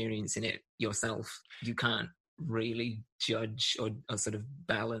actually experiencing it yourself, you can't really judge or sort of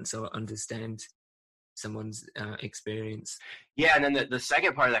balance or understand someone's experience. Yeah, and then the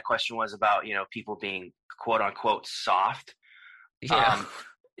second part of that question was about people being quote unquote soft.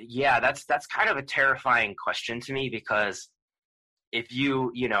 That's kind of a terrifying question to me, because if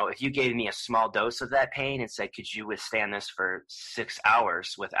you gave me a small dose of that pain and said, could you withstand this for 6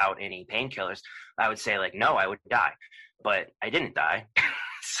 hours without any painkillers, I would say like, no, I would die. But I didn't die.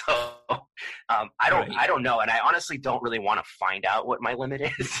 So I don't know, and I honestly don't really want to find out what my limit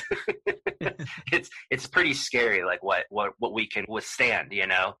is. It's pretty scary, like what we can withstand.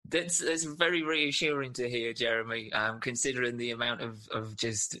 That's very reassuring to hear, Jeremy. Considering the amount of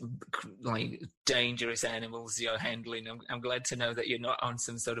just like dangerous animals you're handling, I'm glad to know that you're not on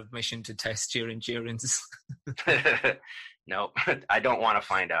some sort of mission to test your endurance. No, I don't want to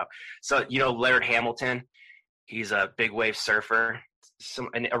find out. So Laird Hamilton, he's a big wave surfer.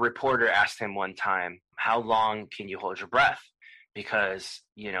 A reporter asked him one time, how long can you hold your breath? Because,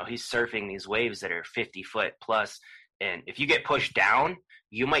 he's surfing these waves that are 50 foot plus. And if you get pushed down,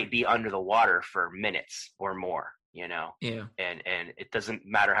 you might be under the water for minutes or more, Yeah. And it doesn't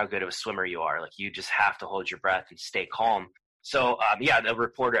matter how good of a swimmer you are. Like, you just have to hold your breath and stay calm. So, the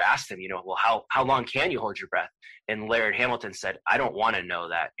reporter asked him, well, how long can you hold your breath? And Laird Hamilton said, I don't want to know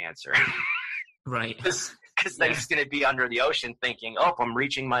that answer. Right. Because then he's going to be under the ocean thinking, oh, I'm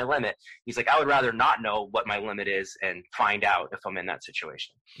reaching my limit. He's like, I would rather not know what my limit is and find out if I'm in that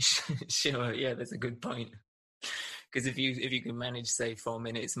situation. Sure, yeah, that's a good point. Because if you can manage, say, 4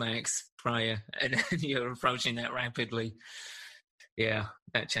 minutes max prior, and you're approaching that rapidly, yeah,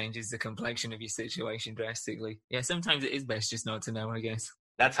 that changes the complexion of your situation drastically. Yeah, sometimes it is best just not to know, I guess.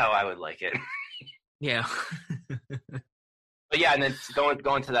 That's how I would like it. Yeah. But yeah, and then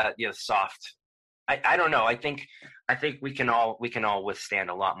going to that, soft. I don't know. I think we can all withstand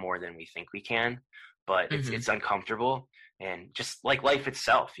a lot more than we think we can, but it's uncomfortable. and just like life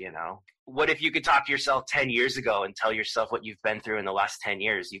itself, you know. What if you could talk to yourself 10 years ago and tell yourself what you've been through in the last 10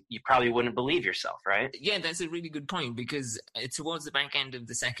 years? You probably wouldn't believe yourself, right? Yeah, that's a really good point, because towards the back end of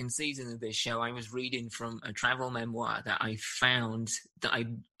the second season of this show, I was reading from a travel memoir that I found that I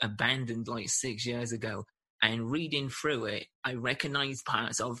abandoned like 6 years ago. And reading through it, I recognized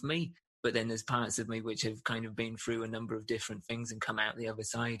parts of me, but then there's parts of me which have kind of been through a number of different things and come out the other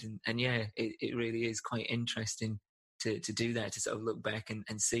side. And yeah, it really is quite interesting to do that, to sort of look back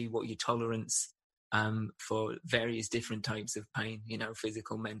and see what your tolerance for various different types of pain, you know,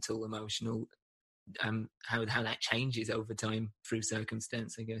 physical, mental, emotional, how that changes over time through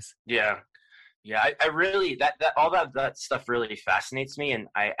circumstance, I guess. Yeah. I really that all that stuff really fascinates me, and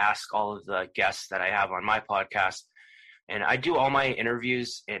I ask all of the guests that I have on my podcast, and I do all my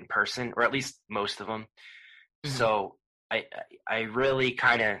interviews in person, or at least most of them. Mm-hmm. So I really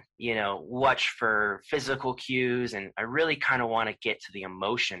kind of, you know, watch for physical cues, and I really kind of want to get to the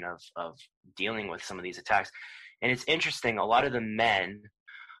emotion of dealing with some of these attacks. And it's interesting, a lot of the men,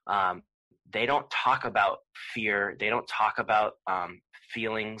 they don't talk about fear, they don't talk about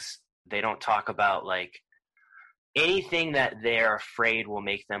feelings, they don't talk about like anything that they're afraid will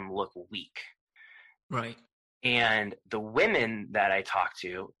make them look weak. Right. And the women that I talk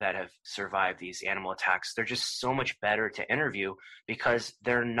to that have survived these animal attacks, they're just so much better to interview because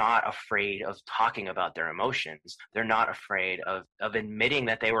they're not afraid of talking about their emotions. They're not afraid of admitting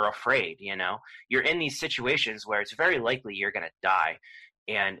that they were afraid, you know? You're in these situations where it's very likely you're going to die.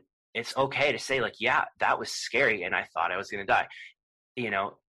 And it's okay to say like, yeah, that was scary and I thought I was going to die. You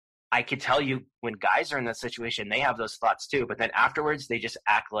know, I could tell you when guys are in that situation, they have those thoughts too, but then afterwards they just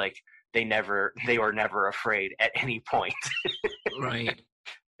act like they were never afraid at any point. Right.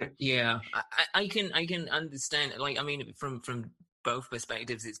 Yeah. I can understand, like, I mean, from both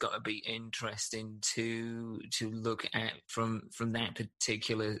perspectives, it's got to be interesting to look at from that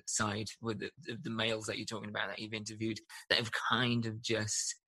particular side with the males that you're talking about that you've interviewed that have kind of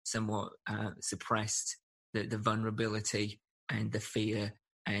just somewhat suppressed the vulnerability and the fear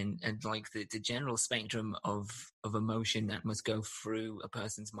and like the general spectrum of emotion that must go through a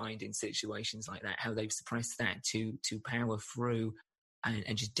person's mind in situations like that, how they've suppressed that to power through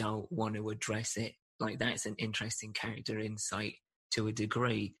and just don't want to address it. Like, that's an interesting character insight to a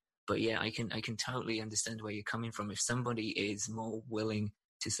degree. But yeah, I can totally understand where you're coming from. If somebody is more willing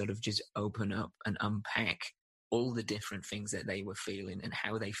to sort of just open up and unpack all the different things that they were feeling and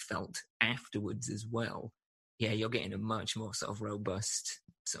how they felt afterwards as well, yeah, you're getting a much more sort of robust,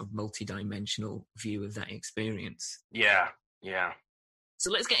 sort of multi-dimensional view of that experience. Yeah. So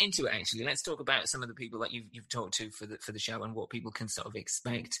let's get into it, actually. Let's talk about some of the people that you've talked to for the show and what people can sort of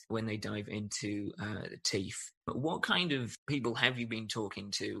expect when they dive into the Teeth. But what kind of people have you been talking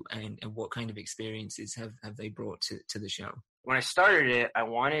to, and what kind of experiences have they brought to the show? When I started it, I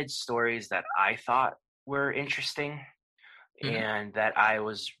wanted stories that I thought were interesting and that I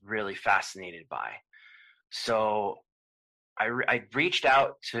was really fascinated by. So I reached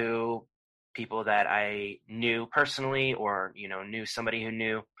out to people that I knew personally, or, you know, knew somebody who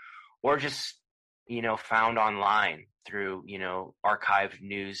knew, or just, you know, found online through, you know, archived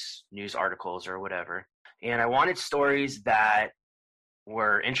news articles or whatever. And I wanted stories that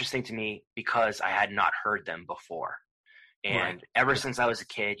were interesting to me because I had not heard them before. And ever since I was a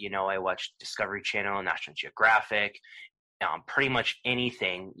kid, you know, I watched Discovery Channel, National Geographic, pretty much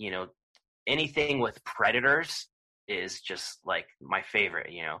anything, you know, anything with predators is just like my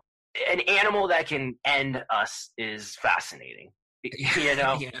favorite, you know. An animal that can end us is fascinating, you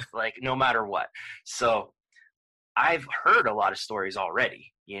know, like no matter what. So I've heard a lot of stories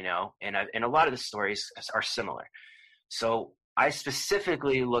already, you know, and a lot of the stories are similar. So I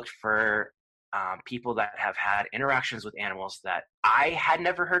specifically looked for people that have had interactions with animals that I had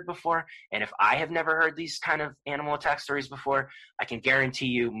never heard before. And if I have never heard these kind of animal attack stories before, I can guarantee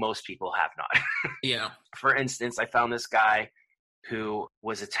you most people have not. Yeah. For instance, I found this guy who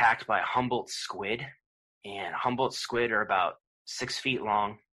was attacked by a Humboldt squid. And Humboldt squid are about 6 feet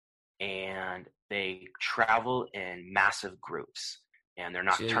long, and they travel in massive groups. And they're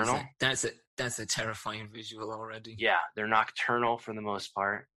nocturnal. Jeez, that's a terrifying visual already. Yeah, they're nocturnal for the most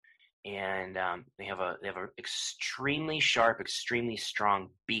part. And they have a extremely sharp, extremely strong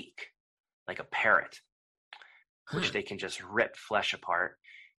beak, like a parrot, which they can just rip flesh apart.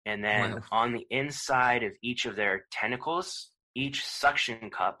 And then on the inside of each of their tentacles, each suction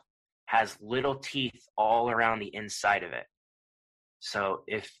cup has little teeth all around the inside of it. So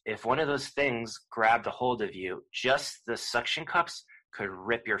if one of those things grabbed a hold of you, just the suction cups could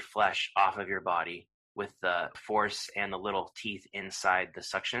rip your flesh off of your body with the force and the little teeth inside the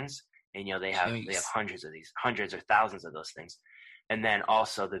suctions. And, they have Jeez. hundreds or thousands of those things. And then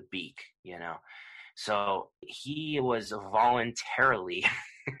also the beak, So he was voluntarily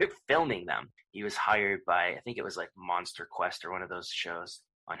filming them. He was hired by, I think it was like Monster Quest or one of those shows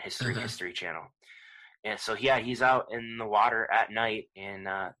on History Channel. And so, he's out in the water at night in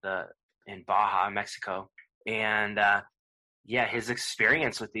Baja, Mexico. And his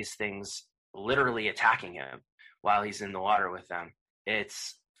experience with these things literally attacking him while he's in the water with them.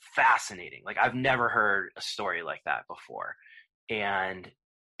 It's fascinating. Like, I've never heard a story like that before. And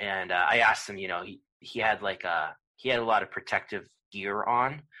I asked him, he had he had a lot of protective gear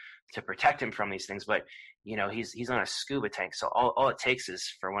on to protect him from these things, but he's on a scuba tank, so all it takes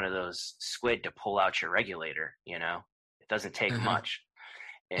is for one of those squid to pull out your regulator. It doesn't take much.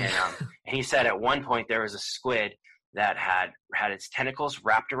 And and he said at one point there was a squid that had its tentacles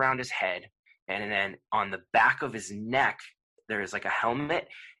wrapped around his head, and then on the back of his neck there is like a helmet,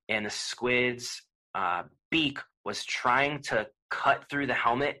 and the squid's beak was trying to cut through the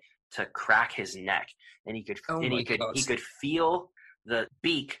helmet to crack his neck, and he could feel the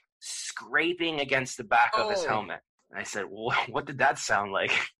beak scraping against the back of his helmet. And I said, well, what did that sound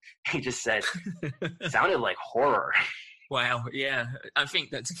like? He just said, it sounded like horror. Wow, yeah. I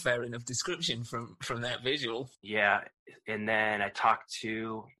think that's a fair enough description from that visual. Yeah, and then I talked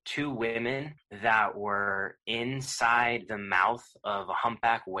to 2 women that were inside the mouth of a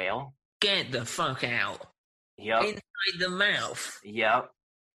humpback whale. Get the fuck out. Yep. Inside the mouth. Yep.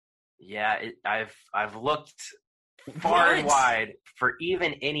 Yeah, I've looked far and wide for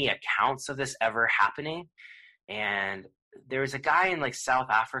even any accounts of this ever happening, and there was a guy in like South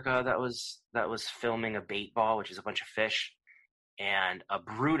Africa that was filming a bait ball, which is a bunch of fish, and a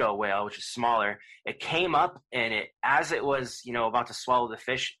Bruto whale, which is smaller. It came up, and as it was about to swallow the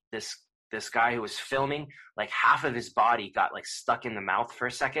fish, this guy who was filming, like half of his body got like stuck in the mouth for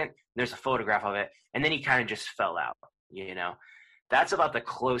a second. There's a photograph of it, and then he kind of just fell out. That's about the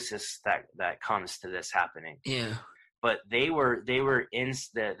closest that comes to this happening. Yeah. But they were in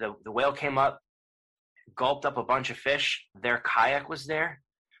the whale came up, gulped up a bunch of fish. Their kayak was there,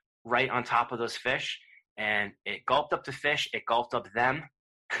 right on top of those fish, and it gulped up the fish. It gulped up them,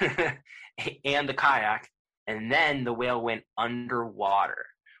 and the kayak, and then the whale went underwater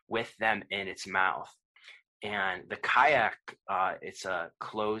with them in its mouth. And the kayak, it's a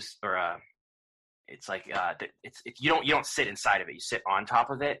closed or a. It's like you don't sit inside of it. You sit on top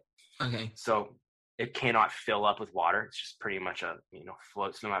of it. Okay. So it cannot fill up with water. It's just pretty much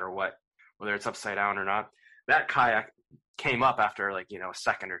floats no matter what, whether it's upside down or not. That kayak came up after a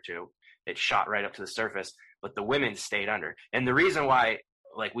second or two. It shot right up to the surface, but the women stayed under. And the reason why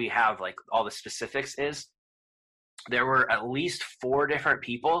we have all the specifics is there were at least 4 different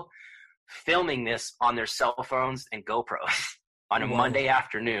people filming this on their cell phones and GoPros on a Monday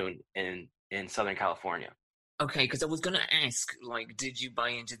afternoon in Southern California. Okay, because I was going to ask, did you buy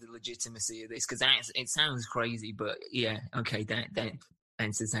into the legitimacy of this? Because it sounds crazy, but yeah, okay, that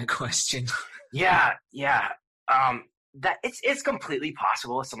answers that question. Yeah. That it's completely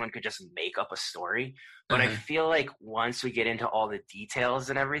possible someone could just make up a story, but I feel like once we get into all the details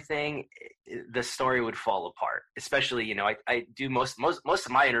and everything, the story would fall apart. Especially, I do most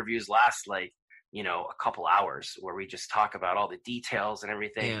of my interviews last a couple hours where we just talk about all the details and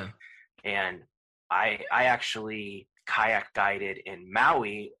everything. Yeah. And I actually kayak guided in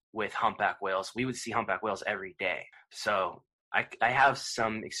Maui with humpback whales. We would see humpback whales every day. So I have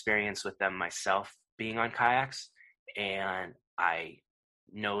some experience with them myself being on kayaks, and I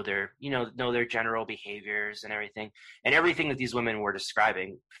know their general behaviors and everything. And everything that these women were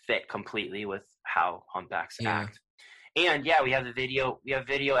describing fit completely with how humpbacks act. And we have video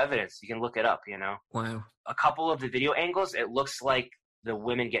evidence. You can look it up, Wow. A couple of the video angles, it looks like the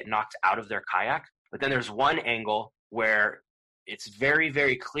women get knocked out of their kayak. But then there's one angle where it's very,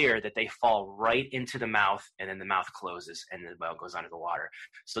 very clear that they fall right into the mouth, and then the mouth closes and the whale goes under the water.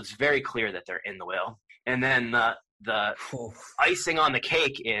 So it's very clear that they're in the whale. And then the icing on the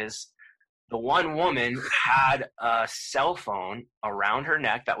cake is the one woman had a cell phone around her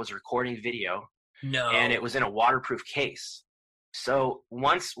neck that was recording video. No. And it was in a waterproof case. So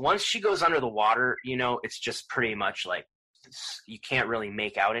once she goes under the water, it's just pretty much you can't really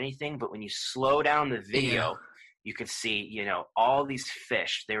make out anything. But when you slow down the video, you can see, all these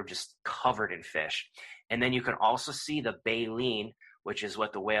fish. They were just covered in fish. And then you can also see the baleen, which is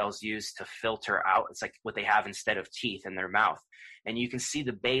what the whales use to filter out. It's like what they have instead of teeth in their mouth. And you can see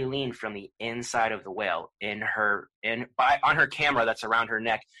the baleen from the inside of the whale on her camera that's around her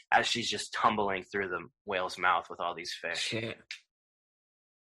neck as she's just tumbling through the whale's mouth with all these fish. Shit.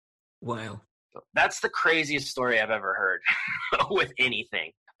 Wow. So that's the craziest story I've ever heard with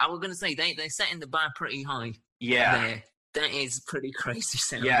anything. I was going to say, they're setting the bar pretty high. Yeah. There. That is pretty crazy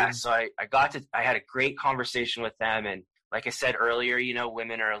sounding. Yeah, so I had a great conversation with them, and like I said earlier,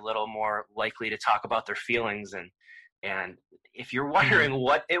 women are a little more likely to talk about their feelings, and if you're wondering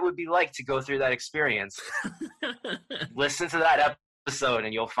what it would be like to go through that experience, listen to that episode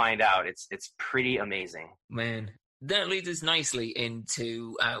and you'll find out. It's pretty amazing. Man, that leads us nicely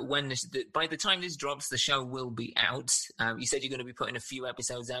into when by the time this drops, the show will be out. You said you're going to be putting a few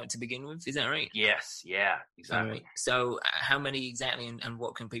episodes out to begin with. Is that right? Yes. Yeah. Exactly. Right. So, how many exactly, and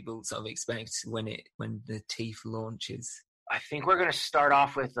what can people sort of expect when the Teeth launches? I think we're going to start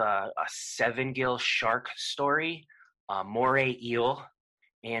off with a 7-gill shark story, a moray eel,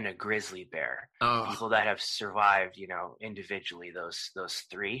 and a grizzly bear. Oh. People that have survived, individually, those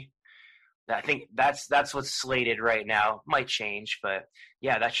 3. I think that's what's slated right now. Might change, but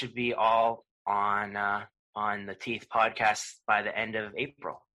yeah, that should be all on the Teeth podcast by the end of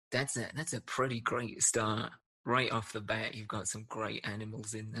April. That's a pretty great start. Right off the bat, you've got some great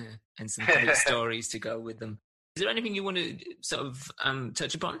animals in there and some great stories to go with them. Is there anything you want to sort of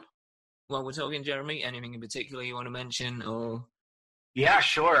touch upon while we're talking, Jeremy? Anything in particular you want to mention, or? Yeah,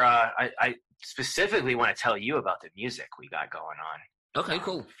 sure. I specifically want to tell you about the music we got going on. Okay,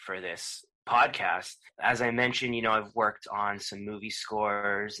 cool. For this podcast. As I mentioned, I've worked on some movie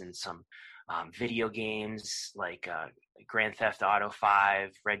scores and some video games like Grand Theft Auto 5,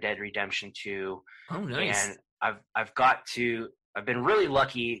 Red Dead Redemption 2. Oh, nice. And I've been really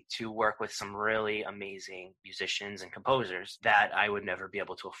lucky to work with some really amazing musicians and composers that I would never be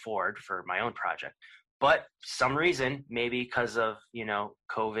able to afford for my own project. But some reason, maybe because of,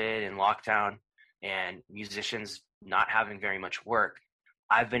 COVID and lockdown and musicians not having very much work,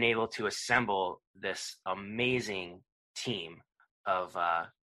 I've been able to assemble this amazing team of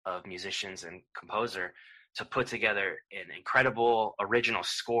musicians and composer to put together an incredible original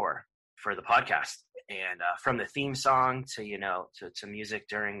score for the podcast. And from the theme song to music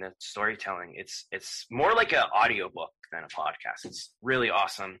during the storytelling, it's more like an audiobook than a podcast. It's really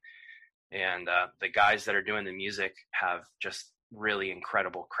awesome. And the guys that are doing the music have just really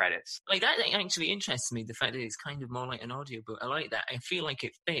incredible credits. Like, that actually interests me, the fact that it's kind of more like an audiobook. I like that. I feel like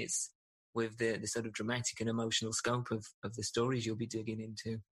it fits with the sort of dramatic and emotional scope of the stories you'll be digging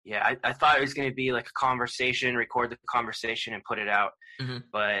into. Yeah, I thought it was going to be like a conversation, record the conversation and put it out,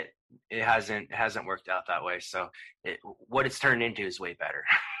 but it hasn't worked out that way. So what it's turned into is way better.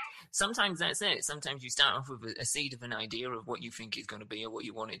 Sometimes that's it. Sometimes you start off with a seed of an idea of what you think it's going to be or what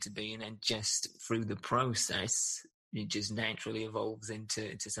you want it to be, and then just through the process, it just naturally evolves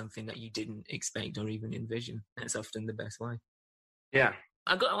into something that you didn't expect or even envision. That's often the best way. Yeah.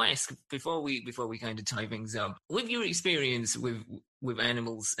 I've got to ask, before we kind of tie things up, with your experience with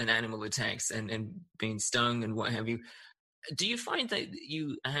animals and animal attacks and being stung and what have you, do you find that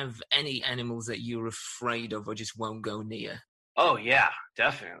you have any animals that you're afraid of or just won't go near? Oh, yeah,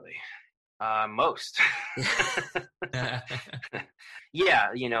 definitely. Most. Yeah,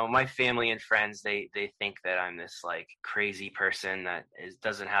 my family and friends, they think that I'm this like crazy person that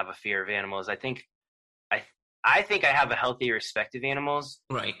doesn't have a fear of animals. I think I have a healthy respect of animals.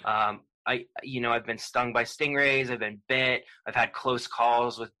 Right. I've been stung by stingrays, I've been bit, I've had close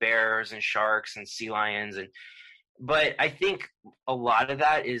calls with bears and sharks and sea lions, but I think a lot of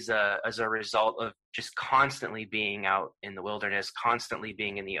that is as a result of just constantly being out in the wilderness, constantly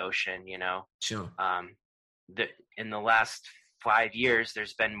being in the ocean, Sure. In the last 5 years,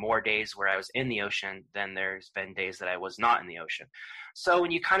 there's been more days where I was in the ocean than there's been days that I was not in the ocean. So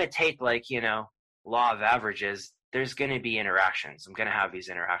when you kind of take law of averages, there's going to be interactions. I'm going to have these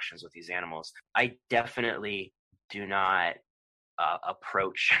interactions with these animals. I definitely do not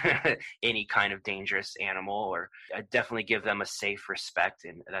approach any kind of dangerous animal, or I definitely give them a safe respect,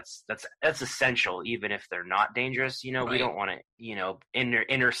 and that's essential. Even if they're not dangerous, Right. We don't want to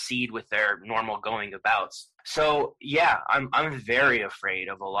intercede with their normal going abouts. So yeah, I'm very afraid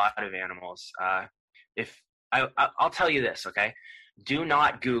of a lot of animals. I'll tell you this, okay? Do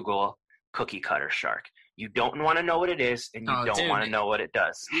not Google cookie cutter shark. You don't want to know what it is, and you don't want to know what it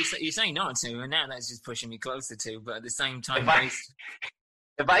does. You say not to, and now that's just pushing me closer to. But at the same time,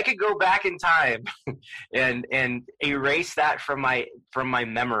 if I could go back in time and erase that from my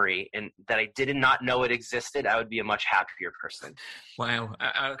memory, and that I did not know it existed, I would be a much happier person. Wow.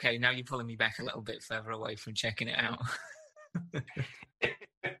 Okay, now you're pulling me back a little bit further away from checking it out.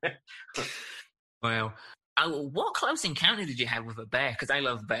 Wow. What close encounter did you have with a bear? Because I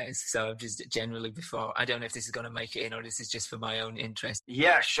love bears, so just generally before. I don't know if this is going to make it in or this is just for my own interest.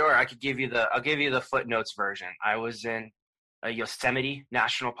 Yeah, sure. I'll give you the footnotes version. I was in Yosemite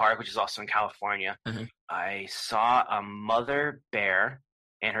National Park, which is also in California. Mm-hmm. I saw a mother bear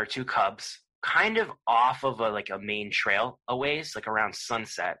and her two cubs kind of off of a main trail a ways, like around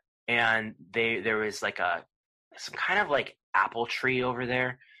sunset. And there was like some kind of like apple tree over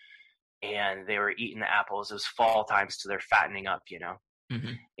there, and they were eating the apples. It was fall time, so they're fattening up,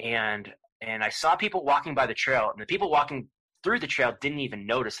 Mm-hmm. And I saw people walking by the trail, and the people walking through the trail didn't even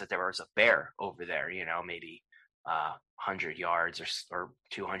notice that there was a bear over there, maybe 100 yards or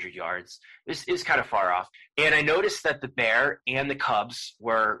 200 yards. It was kind of far off. And I noticed that the bear and the cubs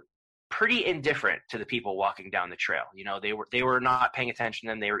were pretty indifferent to the people walking down the trail. They were not paying attention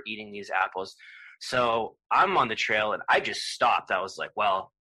to them. They were eating these apples. So I'm on the trail, and I just stopped. I was like,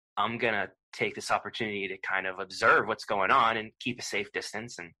 well, I'm going to take this opportunity to kind of observe what's going on and keep a safe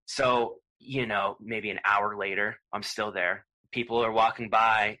distance. And so, maybe an hour later, I'm still there. People are walking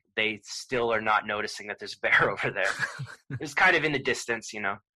by. They still are not noticing that there's a bear over there. It's kind of in the distance,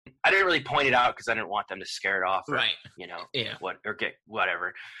 I didn't really point it out because I didn't want them to scare it off. Or, right. Yeah. Or get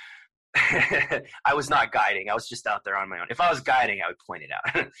whatever. I was not guiding. I was just out there on my own. If I was guiding, I would point it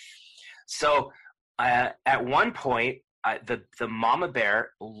out. So at one point, the mama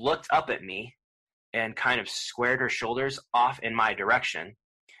bear looked up at me and kind of squared her shoulders off in my direction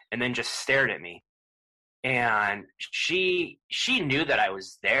and then just stared at me. And she knew that I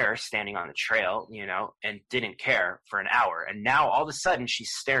was there standing on the trail, and didn't care for an hour. And now all of a sudden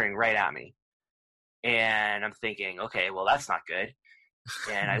she's staring right at me. And I'm thinking, okay, well, that's not good.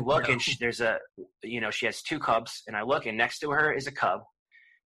 And I look and she has two cubs, and I look and next to her is a cub.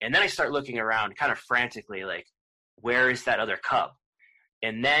 And then I start looking around kind of frantically, like, where is that other cub?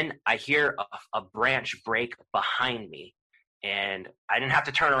 And then I hear a branch break behind me, and I didn't have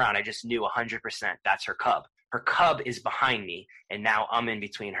to turn around. I just knew 100% that's her cub. Her cub is behind me, and now I'm in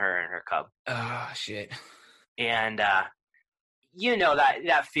between her and her cub. Oh, shit. And that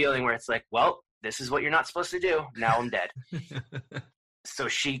feeling where it's like, well, this is what you're not supposed to do. Now I'm dead. So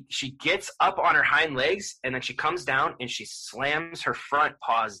she gets up on her hind legs, and then she comes down and she slams her front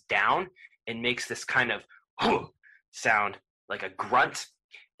paws down and makes this kind of sound like a grunt.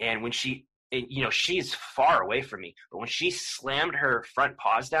 And when she's far away from me, but when she slammed her front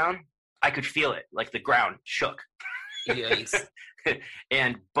paws down, I could feel it, like the ground shook. Yes.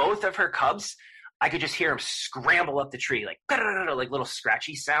 And both of her cubs, I could just hear them scramble up the tree, like little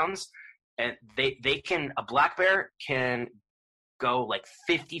scratchy sounds. And a black bear can go like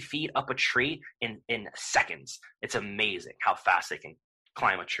 50 feet up a tree in seconds. It's amazing how fast they can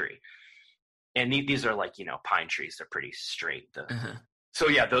climb a tree. And these are like, pine trees. They're pretty straight. So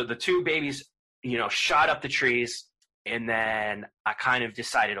yeah, the two babies, shot up the trees. And then I kind of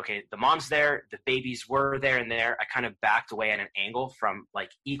decided, okay, the mom's there, the babies were there and there. I kind of backed away at an angle from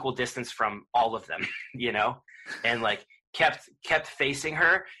like equal distance from all of them, and like kept facing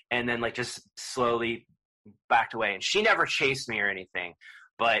her, and then like just slowly backed away. And she never chased me or anything,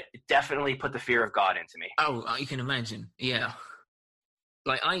 but it definitely put the fear of God into me. Oh, I can imagine. Yeah.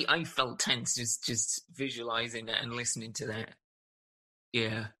 Like I felt tense just visualizing that and listening to that.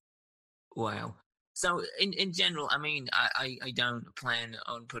 Yeah. Wow. So in general, I mean, I don't plan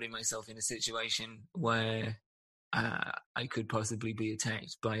on putting myself in a situation where I could possibly be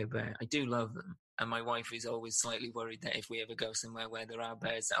attacked by a bear. I do love them. And my wife is always slightly worried that if we ever go somewhere where there are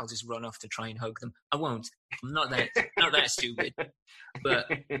bears, I'll just run off to try and hug them. I won't. I'm not that stupid. But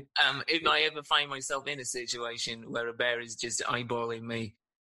if I ever find myself in a situation where a bear is just eyeballing me,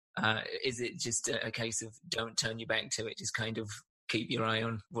 is it just a case of don't turn your back to it, just kind of keep your eye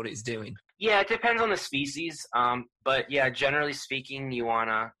on what it's doing? Yeah, it depends on the species. But yeah, generally speaking, you want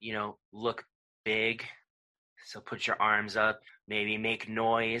to, look big. So put your arms up, maybe make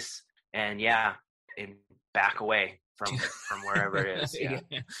noise, and and back away from wherever it is. Yeah.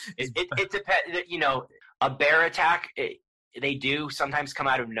 It depends. A bear attack, they do sometimes come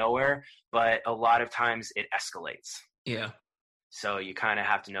out of nowhere, but a lot of times it escalates. Yeah. So you kind of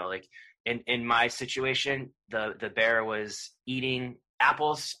have to know, like in my situation, the bear was eating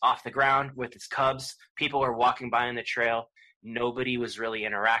apples off the ground with its cubs. People were walking by on the trail. Nobody was really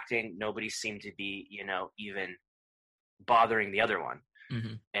interacting. Nobody seemed to be, even bothering the other one.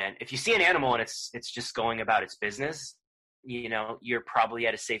 Mm-hmm. And if you see an animal and it's just going about its business, you're probably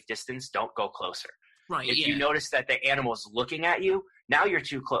at a safe distance. Don't go closer. Right. If you notice that the animal is looking at you, now you're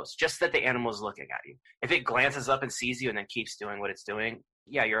too close. Just that the animal is looking at you. If it glances up and sees you and then keeps doing what it's doing,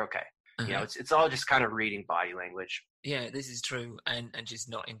 yeah, you're okay. Uh-huh. It's all just kind of reading body language. Yeah, this is true, and just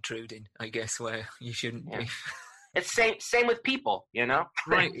not intruding, I guess, where you shouldn't be. It's same with people,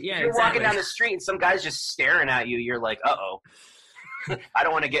 Right, yeah, you're exactly. walking down the street and some guy's just staring at you, you're like, uh-oh. I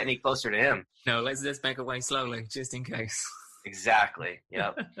don't want to get any closer to him. No, let's back away slowly, just in case. Exactly.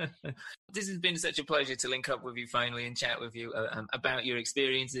 Yep. This has been such a pleasure to link up with you finally and chat with you about your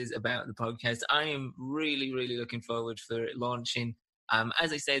experiences, about the podcast. I am really, really looking forward for it launching.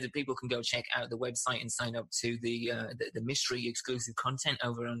 As I said, that people can go check out the website and sign up to the mystery exclusive content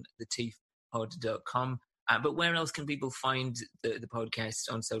over on theteethpod.com. But where else can people find the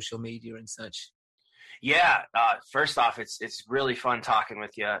podcast on social media and such? Yeah. First off, it's really fun talking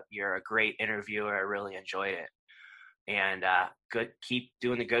with you. You're a great interviewer. I really enjoy it. And keep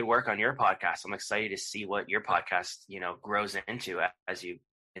doing the good work on your podcast. I'm excited to see what your podcast, grows into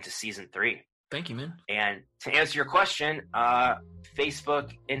into season 3. Thank you, man. And to answer your question,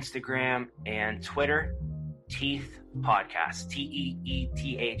 Facebook, Instagram, and Twitter, Teeth Podcast,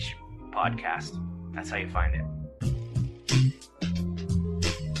 TEETH Podcast. That's how you find it.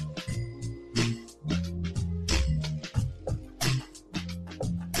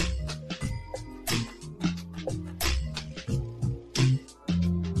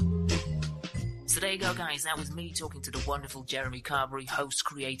 So there you go, guys. That was me talking to the wonderful Jeremy Carberry, host,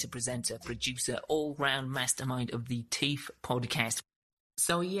 creator, presenter, producer, all-round mastermind of the Teeth Podcast.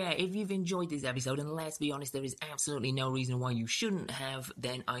 So yeah, if you've enjoyed this episode, and let's be honest, there is absolutely no reason why you shouldn't have,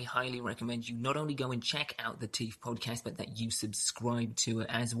 then I highly recommend you not only go and check out the Teeth Podcast, but that you subscribe to it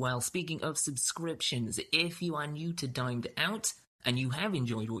as well. Speaking of subscriptions, if you are new to Dimed Out and you have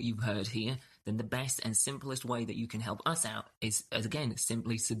enjoyed what you've heard here, then the best and simplest way that you can help us out is, again,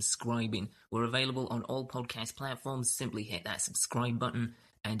 simply subscribing. We're available on all podcast platforms. Simply hit that subscribe button,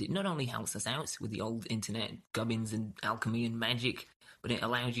 and it not only helps us out with the old internet gubbins and alchemy and magic, but it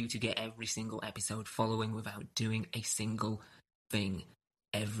allows you to get every single episode following without doing a single thing.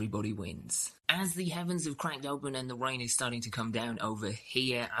 Everybody wins. As the heavens have cracked open and the rain is starting to come down over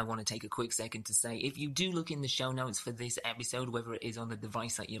here, I want to take a quick second to say, if you do look in the show notes for this episode, whether it is on the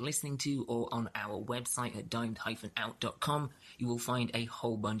device that you're listening to or on our website at dimed-out.com, you will find a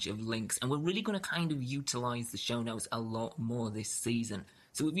whole bunch of links. And we're really going to kind of utilize the show notes a lot more this season.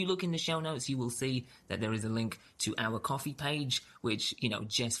 So if you look in the show notes, you will see that there is a link to our coffee page, which,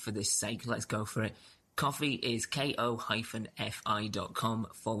 just for this sake, let's go for it. Coffee is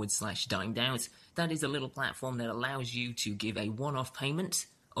ko-fi.com/dimed out. That is a little platform that allows you to give a one-off payment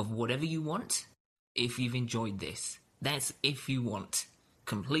of whatever you want if you've enjoyed this. That's if you want.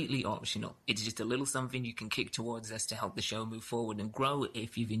 Completely optional. It's just a little something you can kick towards us to help the show move forward and grow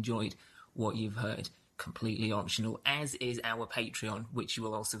if you've enjoyed what you've heard. Completely optional, as is our Patreon, which you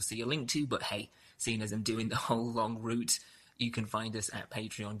will also see a link to. But hey, seeing as I'm doing the whole long route, you can find us at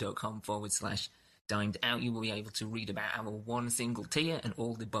patreon.com/dimed out. You will be able to read about our one single tier and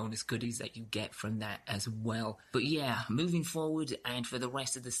all the bonus goodies that you get from that as well. But yeah, moving forward, and for the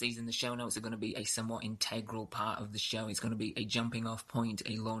rest of the season, the show notes are going to be a somewhat integral part of the show. It's going to be a jumping off point,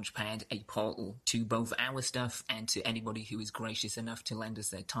 a launch pad, a portal to both our stuff and to anybody who is gracious enough to lend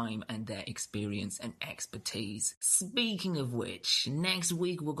us their time and their experience and expertise. Speaking of which, next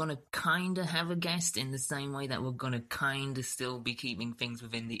week we're going to kind of have a guest in the same way that we're going to kind of still be keeping things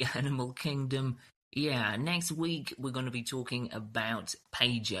within the animal kingdom. Yeah, next week we're going to be talking about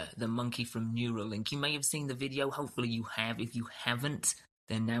Pager, the monkey from Neuralink. You may have seen the video, hopefully you have. If you haven't,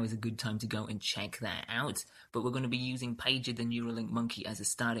 then now is a good time to go and check that out. But we're going to be using Pager, the Neuralink monkey, as a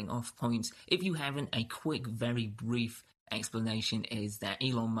starting off point. If you haven't, a quick, very brief explanation is that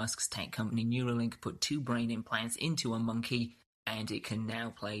Elon Musk's tech company Neuralink put 2 brain implants into a monkey, and it can now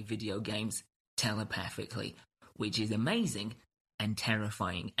play video games telepathically, which is amazing and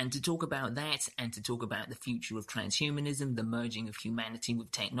terrifying. And to talk about that, and to talk about the future of transhumanism, the merging of humanity with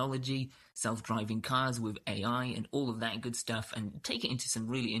technology, self-driving cars with AI, and all of that good stuff, and take it into some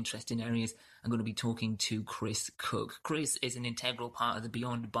really interesting areas, I'm going to be talking to Chris Cook. Chris is an integral part of the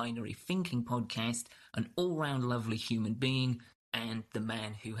Beyond Binary Thinking podcast, an all-round lovely human being, and the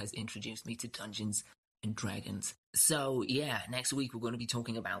man who has introduced me to Dungeons and Dragons. So yeah, next week we're going to be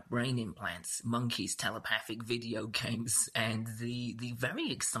talking about brain implants, monkeys, telepathic video games, and the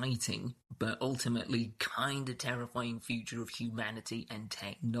very exciting but ultimately kind of terrifying future of humanity and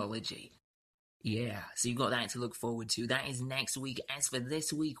technology. Yeah, so you've got that to look forward to. That is next week. As for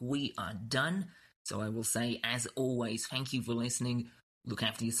this week, we are done. So I will say, as always, thank you for listening. Look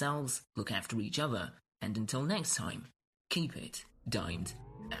after yourselves, look after each other, and until next time, keep it dimed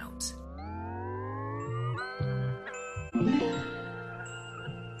out.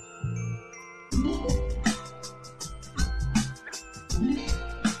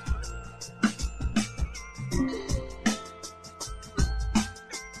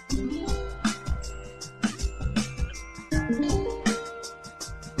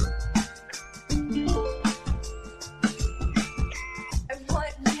 And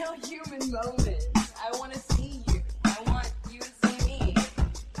what now human moment?